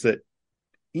learned is that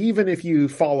even if you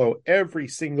follow every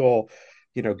single,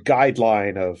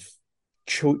 guideline of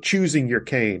choosing your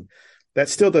cane, that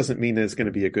still doesn't mean that it's going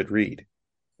to be a good reed.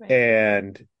 Right.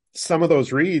 And some of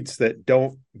those reeds that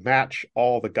don't match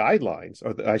all the guidelines,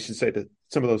 or I should say that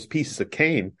some of those pieces of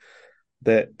cane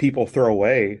that people throw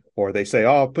away, or they say,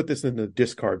 oh, I'll put this in the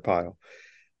discard pile,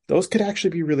 those could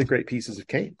actually be really great pieces of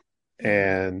cane.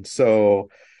 And so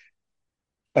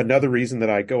another reason that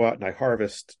I go out and I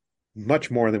harvest much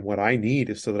more than what I need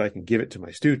is so that I can give it to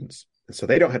my students. And so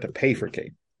they don't have to pay for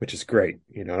cane, which is great.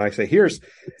 You know, and I say,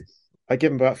 I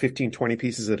give them about 15, 20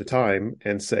 pieces at a time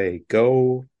and say,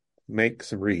 go make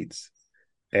some reeds.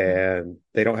 And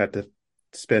they don't have to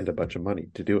spend a bunch of money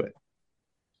to do it.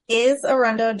 Is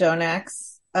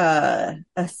Arundodonax a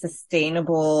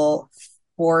sustainable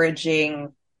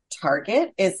foraging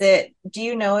target? Do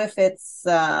you know if it's,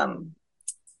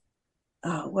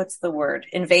 what's the word?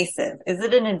 Invasive. Is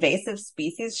it an invasive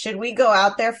species? Should we go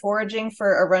out there foraging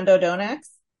for Arundodonax?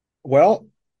 Well,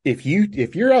 if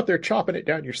you're out there chopping it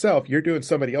down yourself, you're doing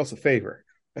somebody else a favor.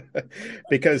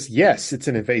 Because yes, it's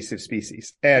an invasive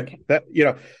species. And that,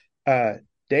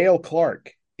 Dale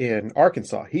Clark in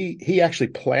Arkansas, he actually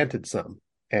planted some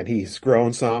and he's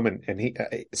grown some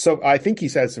so I think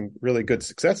he's had some really good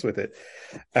success with it.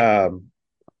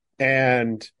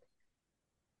 And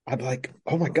I'm like,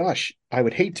 oh my gosh, I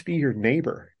would hate to be your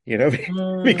neighbor,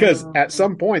 because at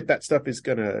some point that stuff is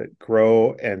going to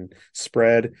grow and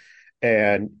spread,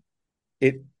 and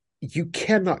you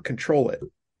cannot control it.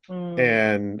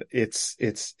 And it's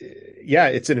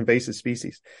an invasive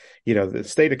species. The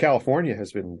state of California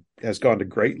has gone to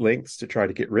great lengths to try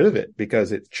to get rid of it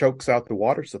because it chokes out the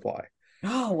water supply.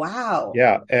 Oh, wow.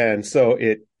 Yeah. And so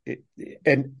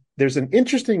and there's an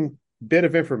interesting bit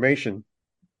of information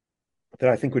that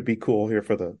I think would be cool here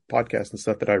for the podcast and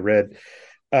stuff that I read,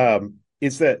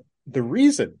 is that the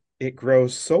reason it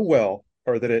grows so well,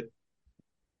 or that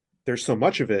there's so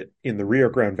much of it in the Rio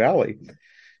Grande Valley,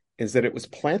 is that it was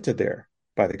planted there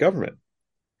by the government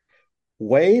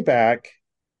way back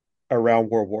around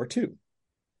World War II.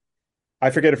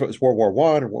 I forget if it was World War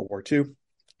I or World War II,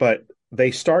 but they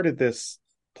started this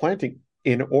planting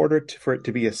in order for it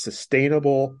to be a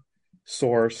sustainable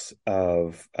source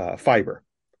of fiber.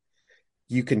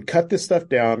 You can cut this stuff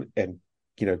down and,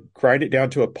 grind it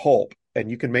down to a pulp, and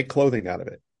you can make clothing out of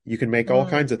it. You can make all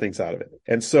kinds of things out of it.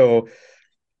 And so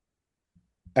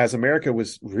as America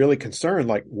was really concerned,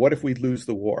 like, what if we lose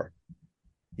the war?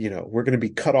 We're going to be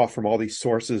cut off from all these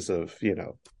sources of,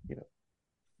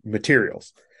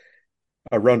 materials.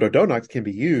 Arundodonax can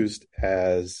be used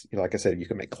as, like I said, you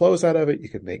can make clothes out of it. You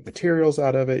can make materials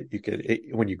out of it.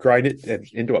 When you grind it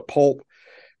into a pulp,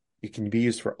 it can be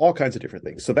used for all kinds of different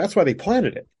things. So that's why they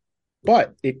planted it,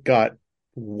 but it got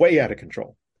way out of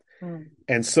control.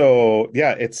 And so,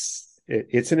 yeah, it's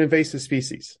an invasive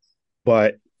species,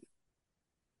 but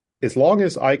as long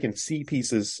as I can see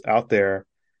pieces out there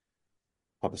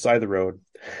on the side of the road,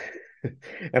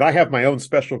 and I have my own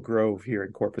special grove here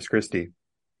in Corpus Christi.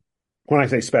 When I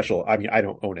say special, I mean, I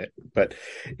don't own it, but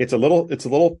it's a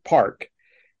little park,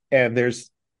 and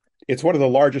it's one of the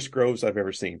largest groves I've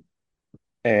ever seen.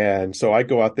 And so I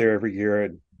go out there every year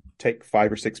and take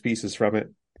 5 or 6 pieces from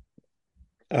it.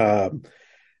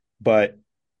 But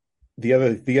the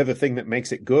other thing that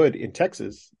makes it good in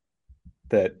Texas,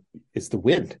 that is the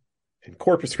wind. And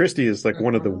Corpus Christi is like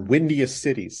one of the windiest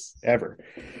cities ever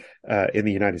in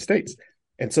the United States.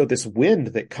 And so this wind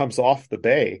that comes off the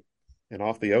bay and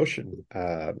off the ocean,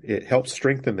 it helps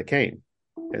strengthen the cane.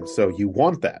 And so you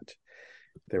want that.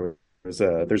 There's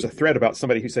a thread about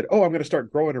somebody who said, oh, I'm going to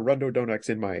start growing Arundodonax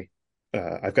in my,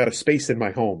 I've got a space in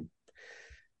my home.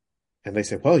 And they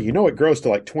said, well, it grows to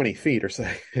like 20 feet or so.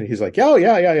 And he's like, oh,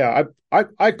 yeah.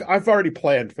 I've already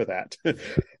planned for that.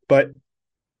 But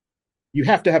you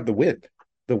have to have the wind.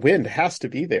 The wind has to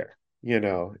be there, in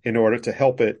order to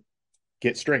help it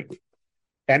get strength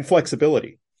and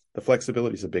flexibility. The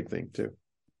flexibility is a big thing too.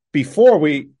 Before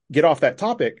we get off that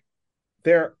topic,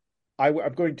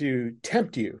 I'm going to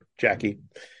tempt you, Jackie.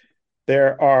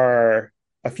 There are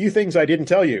a few things I didn't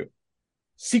tell you,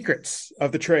 secrets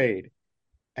of the trade.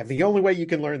 And the only way you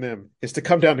can learn them is to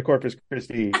come down to Corpus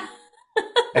Christi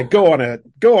and go on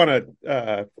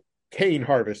a cane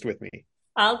harvest with me.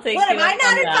 I'll take What, you. am I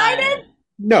not invited?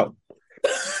 No.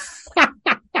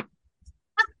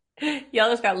 Y'all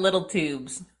just got little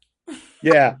tubes.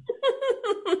 Yeah.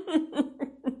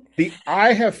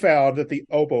 I have found that the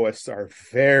oboists are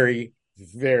very,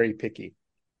 very picky.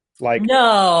 Like,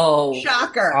 no.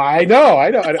 Shocker. I know.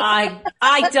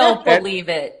 I don't believe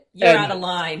it. You're out of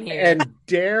line here. And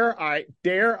dare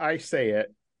I say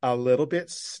it, a little bit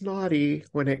snotty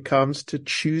when it comes to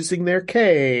choosing their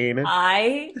cane.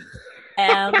 I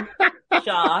am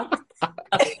shocked,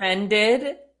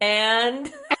 offended,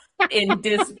 and in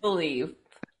disbelief.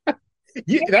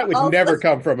 That would Also, never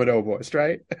come from an oboist,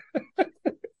 right?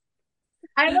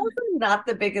 I'm also not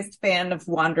the biggest fan of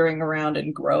wandering around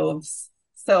in groves,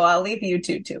 so I'll leave you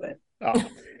two to it. Oh.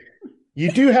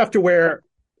 You do have to wear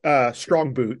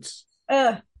strong boots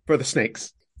Ugh, for the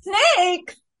snakes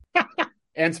snake!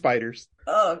 and spiders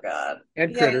Oh God.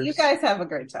 and Yeah, critters. you guys have a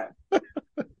great time.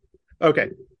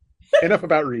 Okay, enough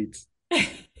about reeds.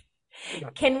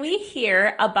 Can we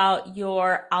hear about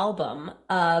your album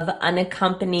of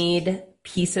unaccompanied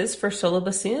pieces for solo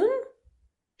bassoon?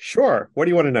 Sure. What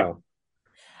do you want to know?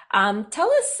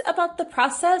 Tell us about the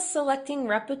process, selecting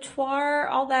repertoire,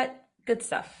 all that good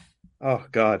stuff. Oh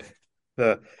God,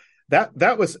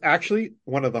 that was actually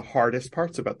one of the hardest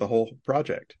parts about the whole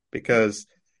project because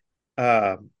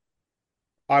I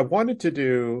wanted to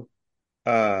do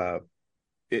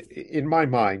in my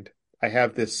mind I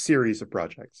have this series of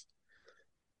projects,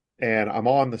 and I'm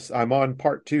on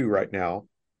part 2 right now,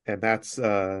 and that's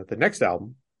the next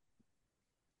album.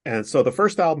 And so the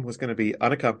first album was going to be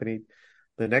unaccompanied.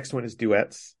 The next one is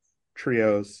duets,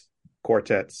 trios,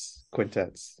 quartets,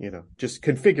 quintets, just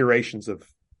configurations of,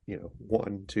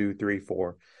 1, 2, 3,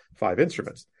 4, 5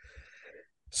 instruments.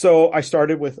 So I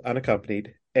started with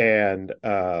unaccompanied, and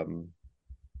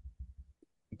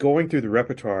going through the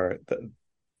repertoire,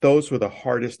 those were the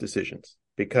hardest decisions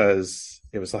because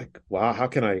it was like, wow, how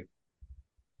can I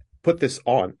put this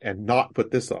on and not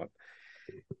put this on?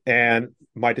 And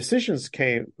my decisions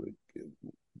came,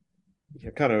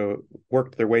 kind of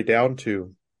worked their way down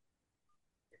to,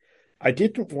 I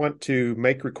didn't want to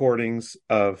make recordings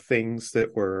of things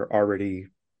that were already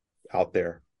out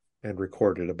there and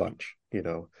recorded a bunch.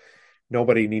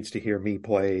 Nobody needs to hear me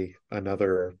play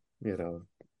another,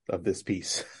 of this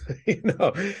piece,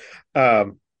 but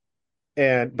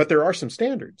there are some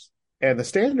standards, and the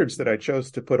standards that I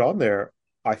chose to put on there,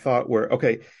 I thought were,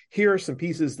 okay, here are some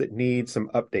pieces that need some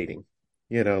updating,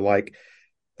 like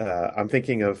I'm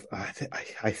thinking of,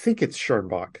 I think it's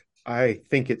Schoenbach. I'd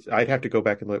have to go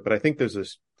back and look, but I think there's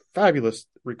this fabulous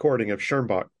recording of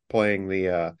Schoenbach playing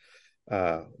the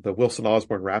Wilson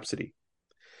Osborne Rhapsody.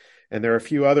 And there are a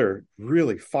few other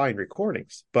really fine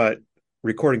recordings, but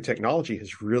recording technology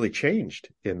has really changed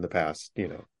in the past,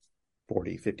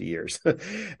 40, 50 years.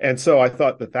 And so I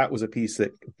thought that was a piece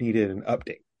that needed an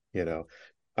update,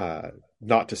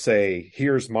 not to say,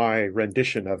 here's my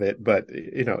rendition of it, but,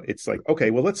 it's like, okay,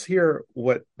 well, let's hear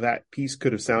what that piece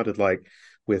could have sounded like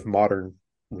with modern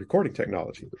recording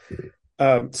technology.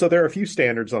 So there are a few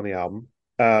standards on the album.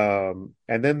 And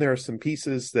then there are some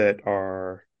pieces that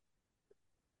are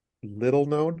little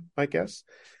known, I guess.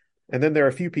 And then there are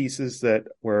a few pieces that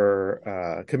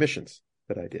were commissions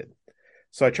that I did.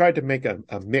 So I tried to make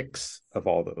a mix of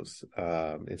all those.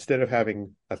 Instead of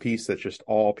having a piece that's just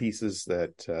all pieces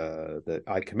that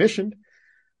I commissioned,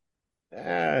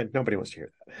 nobody wants to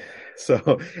hear that.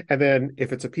 So, and then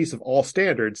if it's a piece of all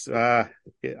standards, I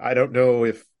don't know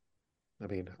if,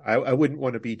 I wouldn't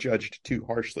want to be judged too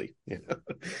harshly,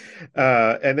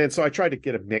 and then so I tried to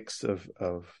get a mix of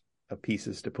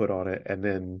pieces to put on it. And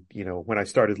then, when I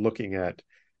started looking at,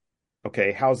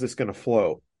 okay, how's this going to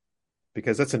flow?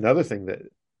 Because that's another thing that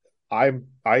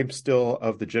I'm still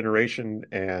of the generation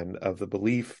and of the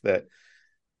belief that,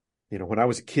 when I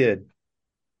was a kid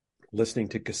listening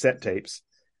to cassette tapes,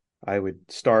 I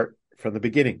would start from the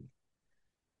beginning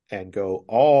and go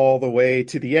all the way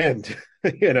to the end,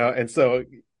 and so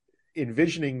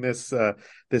envisioning this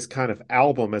kind of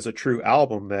album as a true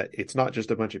album, that it's not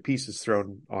just a bunch of pieces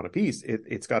thrown on a piece,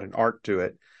 it's got an arc to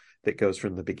it that goes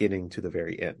from the beginning to the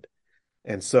very end.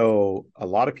 And so a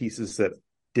lot of pieces that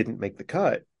didn't make the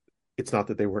cut, it's not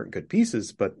that they weren't good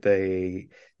pieces, but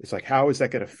it's like, how is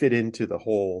that going to fit into the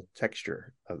whole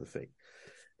texture of the thing?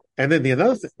 And then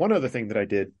one other thing that I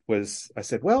did was I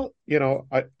said, well,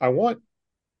 I want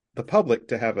the public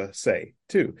to have a say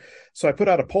too. So I put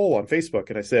out a poll on Facebook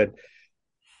and I said,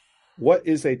 what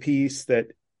is a piece an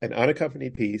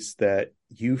unaccompanied piece that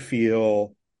you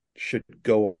feel should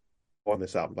go on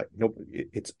this album? Like, no,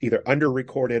 it's either under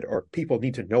recorded or people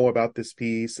need to know about this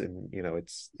piece, and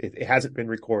it hasn't been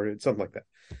recorded, something like that.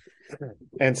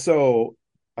 And so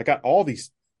I got all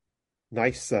these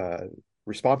nice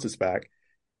responses back,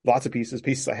 lots of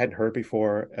pieces I hadn't heard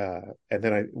before, and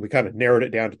then we kind of narrowed it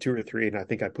down to 2 or 3, and I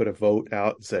think I put a vote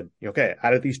out and said, okay,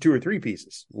 out of these 2 or 3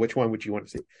 pieces, which one would you want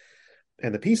to see?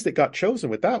 And the piece that got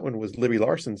chosen with that one was Libby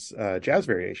Larson's Jazz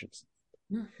Variations.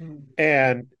 Mm-hmm.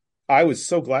 And I was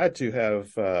so glad to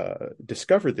have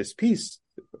discovered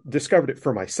it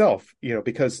for myself,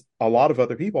 because a lot of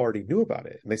other people already knew about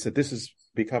it. And they said, this is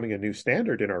becoming a new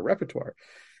standard in our repertoire.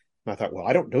 And I thought, well,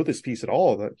 I don't know this piece at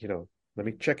all. let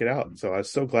me check it out. So I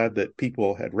was so glad that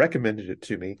people had recommended it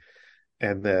to me,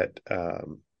 and that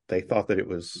they thought that it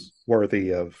was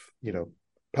worthy of,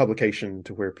 publication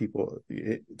to where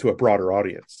to a broader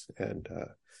audience. And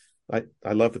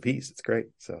I love the piece. It's great.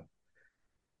 So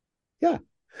yeah.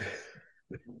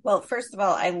 Well, first of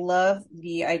all, I love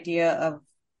the idea of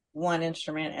one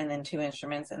instrument and then two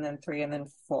instruments and then three and then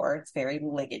four. It's very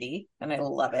liggity and I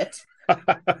love it.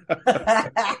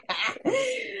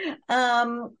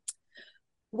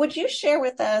 Would you share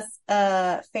with us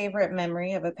a favorite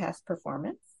memory of a past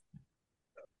performance?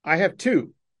 I have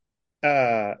two.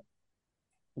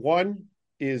 One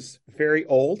is very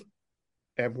old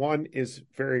and one is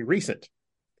very recent.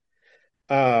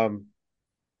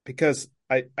 Because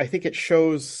I think it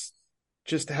shows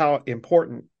just how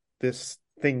important this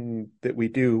thing that we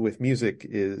do with music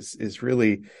is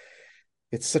really,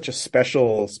 it's such a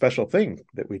special thing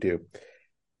that we do.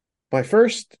 My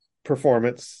first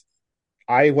performance,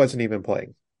 I wasn't even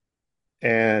playing,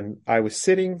 and I was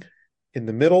sitting in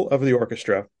the middle of the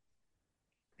orchestra,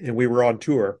 and we were on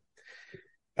tour.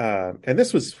 And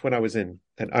this was when I was in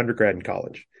an undergrad in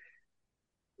college.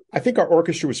 I think our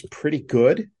orchestra was pretty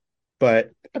good,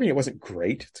 but I mean, it wasn't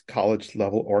great. It's a college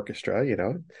level orchestra,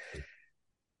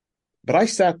 But I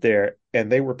sat there and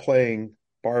they were playing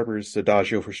Barber's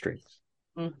Adagio for strings.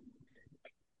 Mm.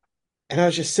 And I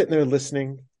was just sitting there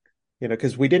listening,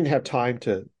 because we didn't have time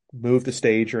to move the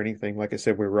stage or anything. Like I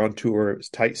said, we were on tour. It was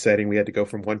tight setting. We had to go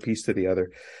from one piece to the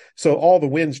other. So all the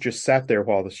winds just sat there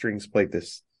while the strings played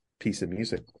this piece of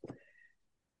music.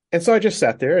 And so I just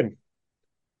sat there, and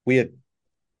we had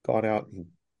gone out and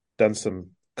done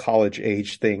some college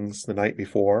age things the night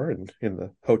before and in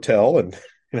the hotel. And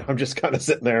I'm just kind of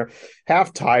sitting there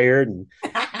half tired. And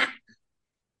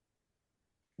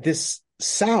this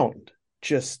sound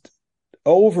just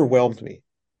overwhelmed me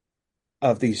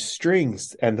of these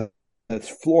strings, and the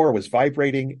floor was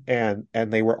vibrating, and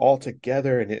they were all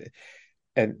together.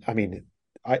 And I mean,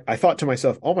 I thought to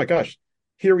myself, oh my gosh,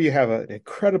 here you have an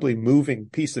incredibly moving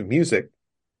piece of music,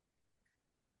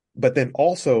 but then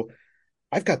also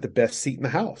I've got the best seat in the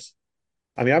house.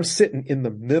 I mean, I'm sitting in the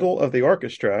middle of the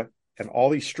orchestra and all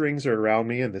these strings are around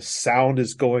me and the sound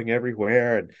is going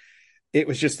everywhere. And it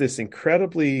was just this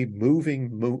incredibly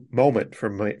moving moment for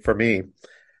me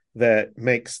that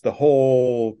makes the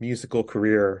whole musical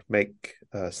career make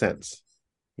sense.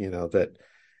 That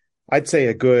I'd say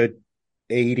a good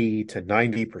 80 to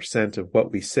 90% of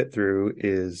what we sit through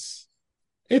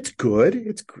it's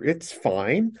good. It's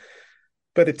fine,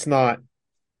 but it's not,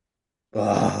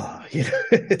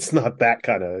 it's not that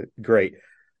kind of great.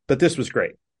 But this was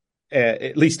great,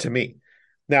 at least to me.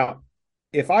 Now,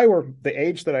 if I were the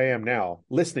age that I am now,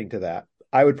 listening to that,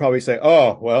 I would probably say,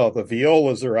 oh, well, the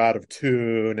violas are out of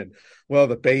tune, and well,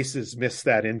 the basses missed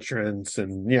that entrance.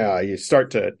 And yeah, you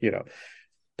start to,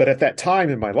 but at that time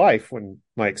in my life when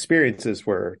my experiences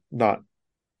were not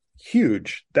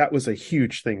huge, that was a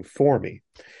huge thing for me.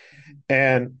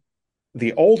 And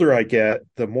the older I get,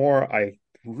 the more I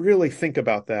really think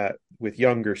about that with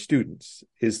younger students,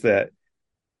 is that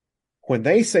when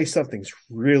they say something's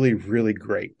really, really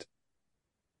great,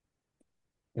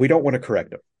 we don't want to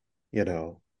correct them,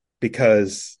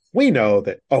 because we know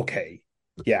that, okay,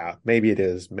 yeah, maybe it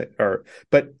is,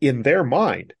 but in their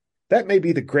mind, that may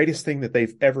be the greatest thing that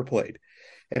they've ever played.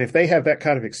 And if they have that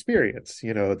kind of experience,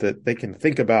 that they can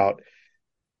think about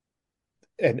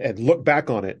and look back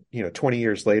on it, 20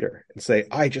 years later and say,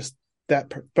 that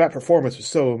performance was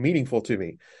so meaningful to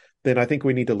me, then I think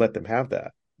we need to let them have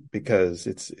that, because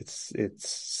it's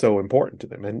so important to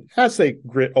them. And as they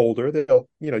get older, they'll,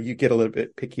 you get a little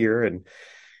bit pickier and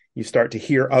you start to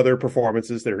hear other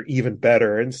performances that are even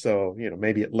better. And so,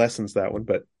 maybe it lessens that one,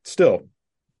 but still.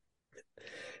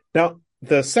 Now,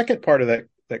 the second part of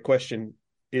that question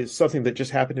is something that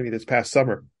just happened to me this past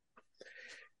summer.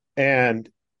 And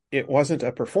it wasn't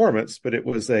a performance, but it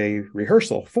was a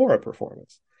rehearsal for a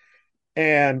performance.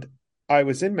 And I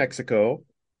was in Mexico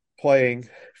playing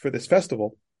for this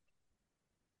festival.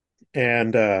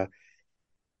 And I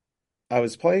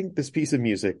was playing this piece of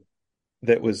music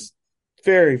that was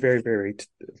very, very, very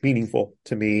meaningful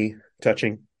to me,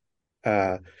 touching.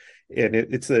 And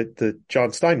it's the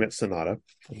John Steinmetz sonata.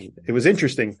 It was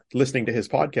interesting listening to his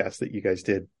podcast that you guys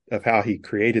did of how he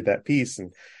created that piece.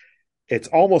 And it's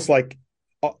almost like,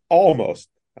 I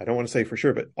don't want to say for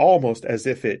sure, but almost as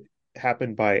if it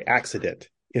happened by accident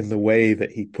in the way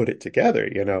that he put it together.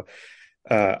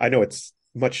 I know it's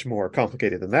much more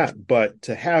complicated than that, but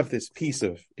to have this piece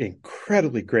of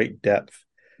incredibly great depth,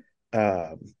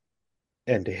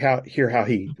 and to hear how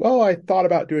I thought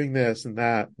about doing this and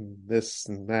that and this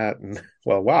and that. And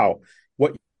well, wow,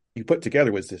 what you put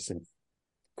together was this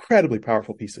incredibly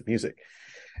powerful piece of music.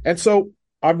 And so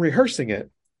I'm rehearsing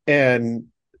it, and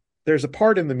there's a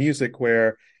part in the music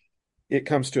where it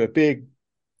comes to a big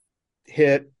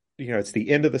hit. It's the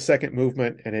end of the second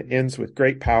movement, and it ends with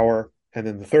great power. And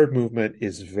then the third movement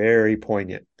is very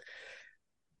poignant.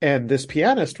 And this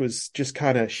pianist was just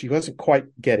she wasn't quite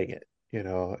getting it,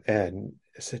 and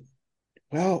I said,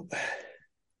 well,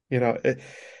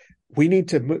 we need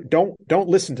to don't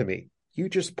listen to me. You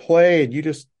just play, and you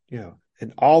just,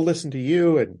 and I'll listen to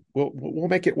you, and we'll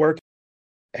make it work.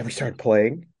 And we started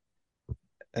playing.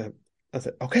 I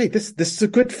said, okay, this is a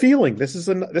good feeling. This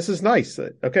is nice.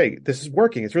 Okay, this is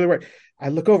working. It's really working. I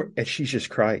look over, and she's just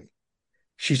crying.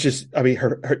 She's just,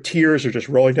 her tears are just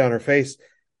rolling down her face.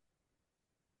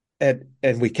 And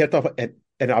we kept up,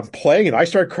 and I'm playing, and I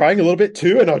started crying a little bit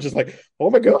too. And I was just like, oh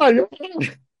my God,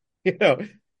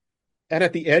 And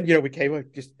at the end, we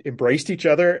just embraced each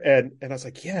other. And I was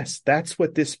like, yes, that's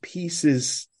what this piece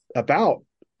is about.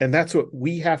 And that's what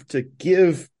we have to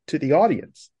give to the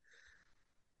audience.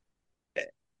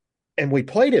 And we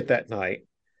played it that night,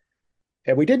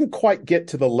 and we didn't quite get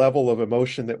to the level of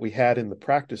emotion that we had in the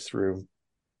practice room,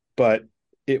 but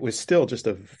it was still just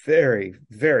a very,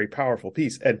 very powerful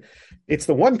piece. And it's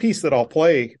the one piece that I'll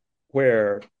play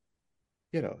where,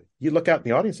 you look out in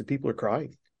the audience and people are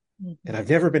crying. Mm-hmm. And I've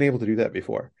never been able to do that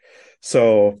before.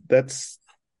 So it's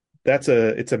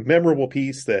a memorable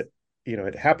piece that,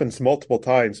 it happens multiple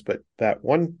times, but that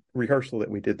one rehearsal that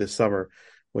we did this summer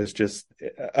was just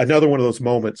another one of those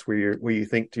moments where you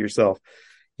think to yourself,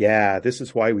 yeah, this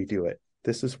is why we do it.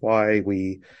 This is why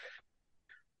we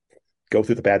go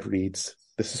through the bad reads.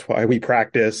 This is why we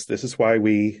practice. This is why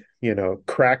we,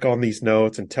 crack on these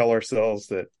notes and tell ourselves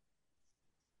that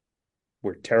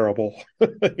we're terrible,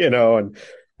 and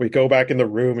we go back in the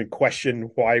room and question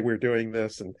why we're doing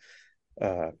this. And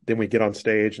then we get on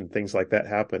stage and things like that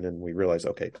happen, and we realize,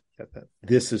 okay,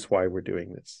 this is why we're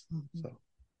doing this. Mm-hmm. So,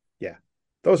 yeah,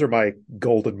 those are my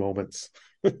golden moments.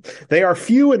 They are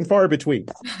few and far between.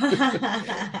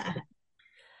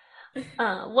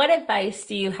 What advice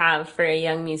do you have for a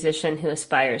young musician who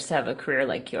aspires to have a career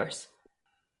like yours?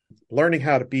 Learning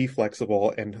how to be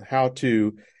flexible and how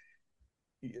to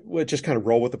just kind of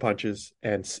roll with the punches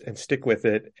and stick with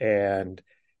it, and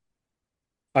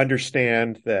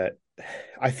understand that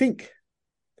I think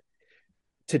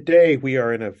today we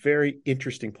are in a very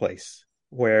interesting place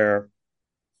where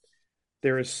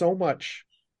there is so much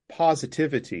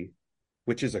positivity,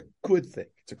 which is a good thing.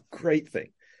 It's a great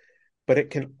thing. But it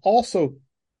can also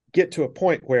get to a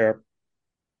point where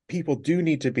people do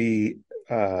need to be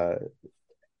how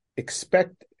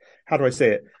do I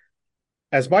say it?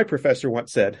 As my professor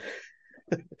once said,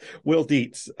 Will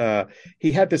Dietz,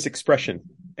 he had this expression,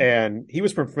 and he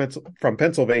was from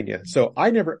Pennsylvania. So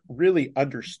I never really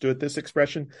understood this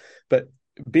expression, but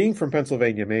being from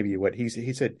Pennsylvania, maybe what he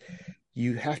said,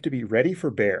 you have to be ready for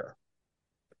bear.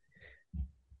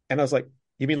 And I was like,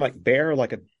 you mean like bear,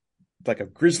 like a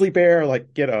grizzly bear?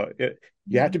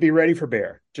 You have to be ready for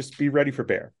bear. Just be ready for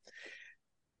bear.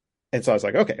 And so I was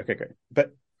like, okay, great.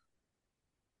 But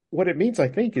what it means, I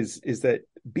think, is that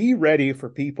be ready for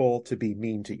people to be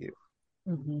mean to you.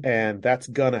 Mm-hmm. And that's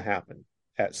going to happen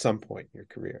at some point in your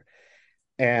career.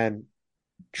 And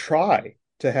try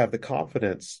to have the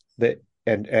confidence that,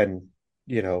 I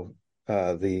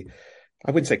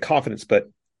wouldn't say confidence, but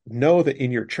know that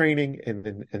in your training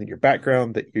and in your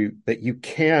background that you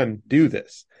can do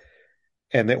this.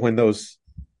 And that when those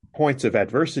points of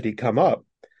adversity come up,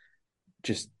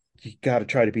 just, you got to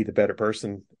try to be the better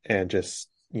person, and just,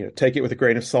 take it with a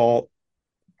grain of salt,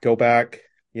 go back.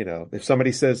 If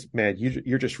somebody says, man,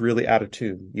 you're just really out of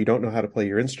tune, you don't know how to play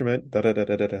your instrument,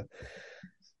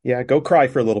 yeah, go cry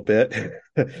for a little bit.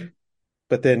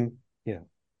 But then,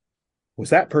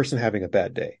 was that person having a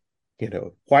bad day?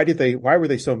 Why were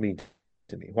they so mean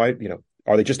to me? Why,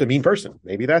 are they just a mean person?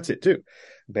 Maybe that's it too.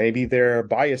 Maybe they're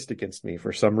biased against me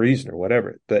for some reason or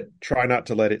whatever, but try not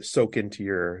to let it soak into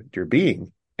your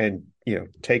being, and,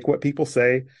 take what people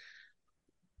say,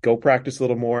 go practice a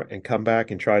little more, and come back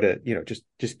and try to,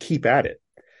 just keep at it.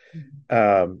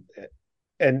 Mm-hmm.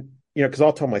 And, cause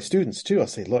I'll tell my students too, I'll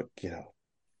say, look,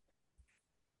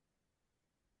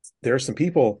 there are some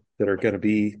people that are going to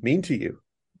be mean to you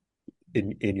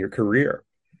in your career,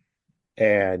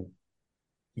 and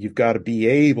you've got to be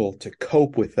able to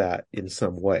cope with that in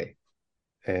some way.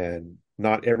 And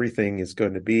not everything is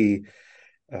going to be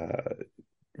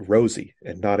rosy,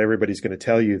 and not everybody's going to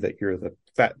tell you that you're the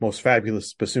most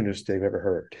fabulous bassoonist they've ever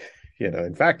heard.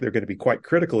 In fact, they're going to be quite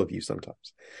critical of you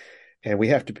sometimes. And we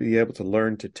have to be able to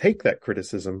learn to take that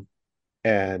criticism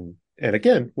and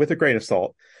again, with a grain of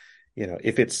salt,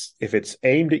 If it's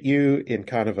aimed at you in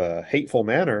kind of a hateful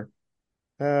manner,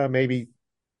 maybe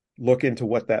look into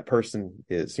what that person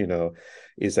is.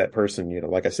 Is that person,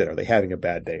 like I said, are they having a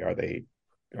bad day? Are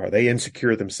they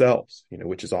insecure themselves?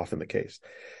 Which is often the case.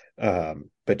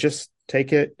 But just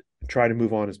take it, try to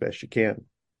move on as best you can.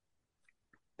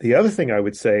 The other thing I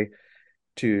would say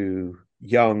to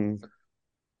young,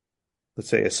 let's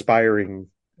say, aspiring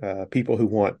people who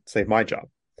want, say, my job,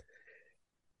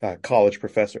 college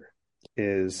professor,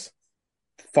 is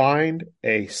find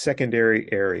a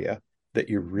secondary area that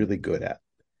you're really good at.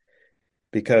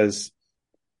 Because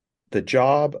the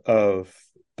job of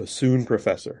bassoon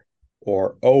professor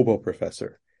or oboe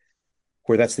professor,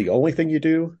 where that's the only thing you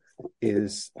do,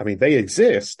 they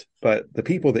exist, but the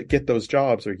people that get those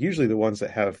jobs are usually the ones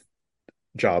that have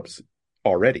jobs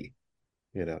already,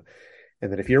 And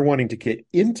then if you're wanting to get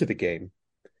into the game,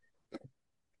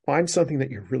 find something that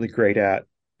you're really great at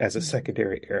as a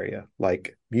secondary area,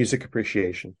 like music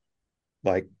appreciation,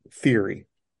 like theory,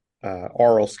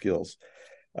 oral skills.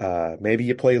 Maybe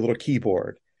you play a little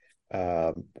keyboard.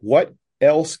 What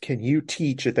else can you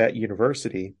teach at that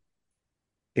university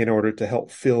in order to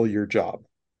help fill your job?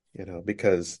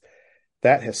 Because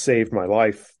that has saved my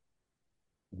life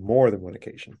more than one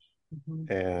occasion.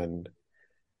 Mm-hmm. And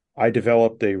I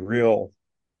developed a real,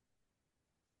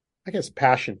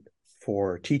 passion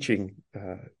for teaching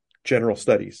general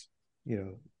studies,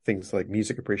 things like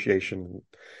music appreciation,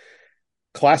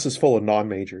 classes full of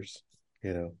non-majors,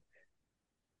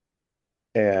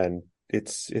 and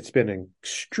it's been an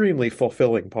extremely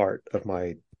fulfilling part of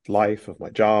my life, of my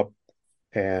job.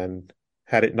 And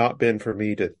had it not been for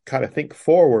me to kind of think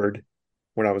forward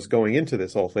when I was going into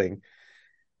this whole thing,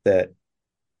 that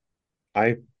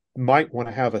I might want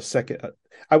to have a second,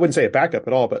 I wouldn't say a backup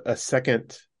at all, but a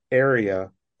second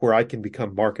area where I can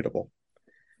become marketable.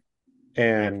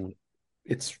 And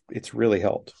it's really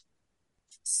helped.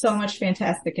 So much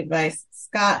fantastic advice.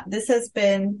 Scott, this has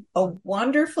been a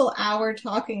wonderful hour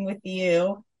talking with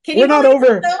you. We're not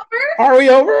over. Are we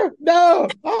over? No.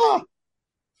 Oh.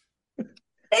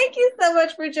 Thank you so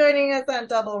much for joining us on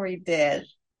Double Reed Dish.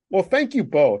 Well, thank you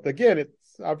both. Again,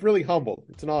 I'm really humbled.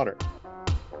 It's an honor.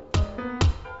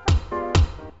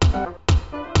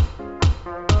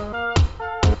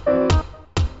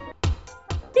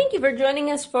 Thank you for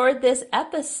joining us for this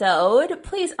episode.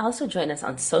 Please also join us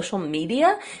on social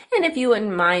media. And if you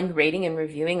wouldn't mind rating and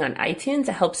reviewing on iTunes,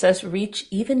 it helps us reach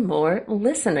even more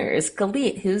listeners.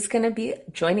 Galit, who's going to be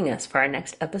joining us for our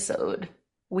next episode?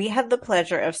 We had the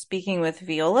pleasure of speaking with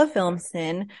Viola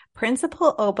Wilmsen,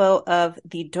 principal oboe of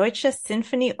the Deutsche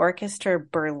Sinfonie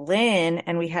Orchester Berlin,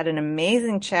 and we had an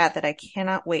amazing chat that I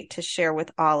cannot wait to share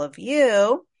with all of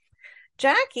you.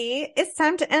 Jackie, it's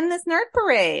time to end this nerd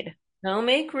parade. Go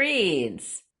make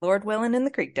reeds. Lord willing and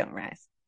the creek don't rise.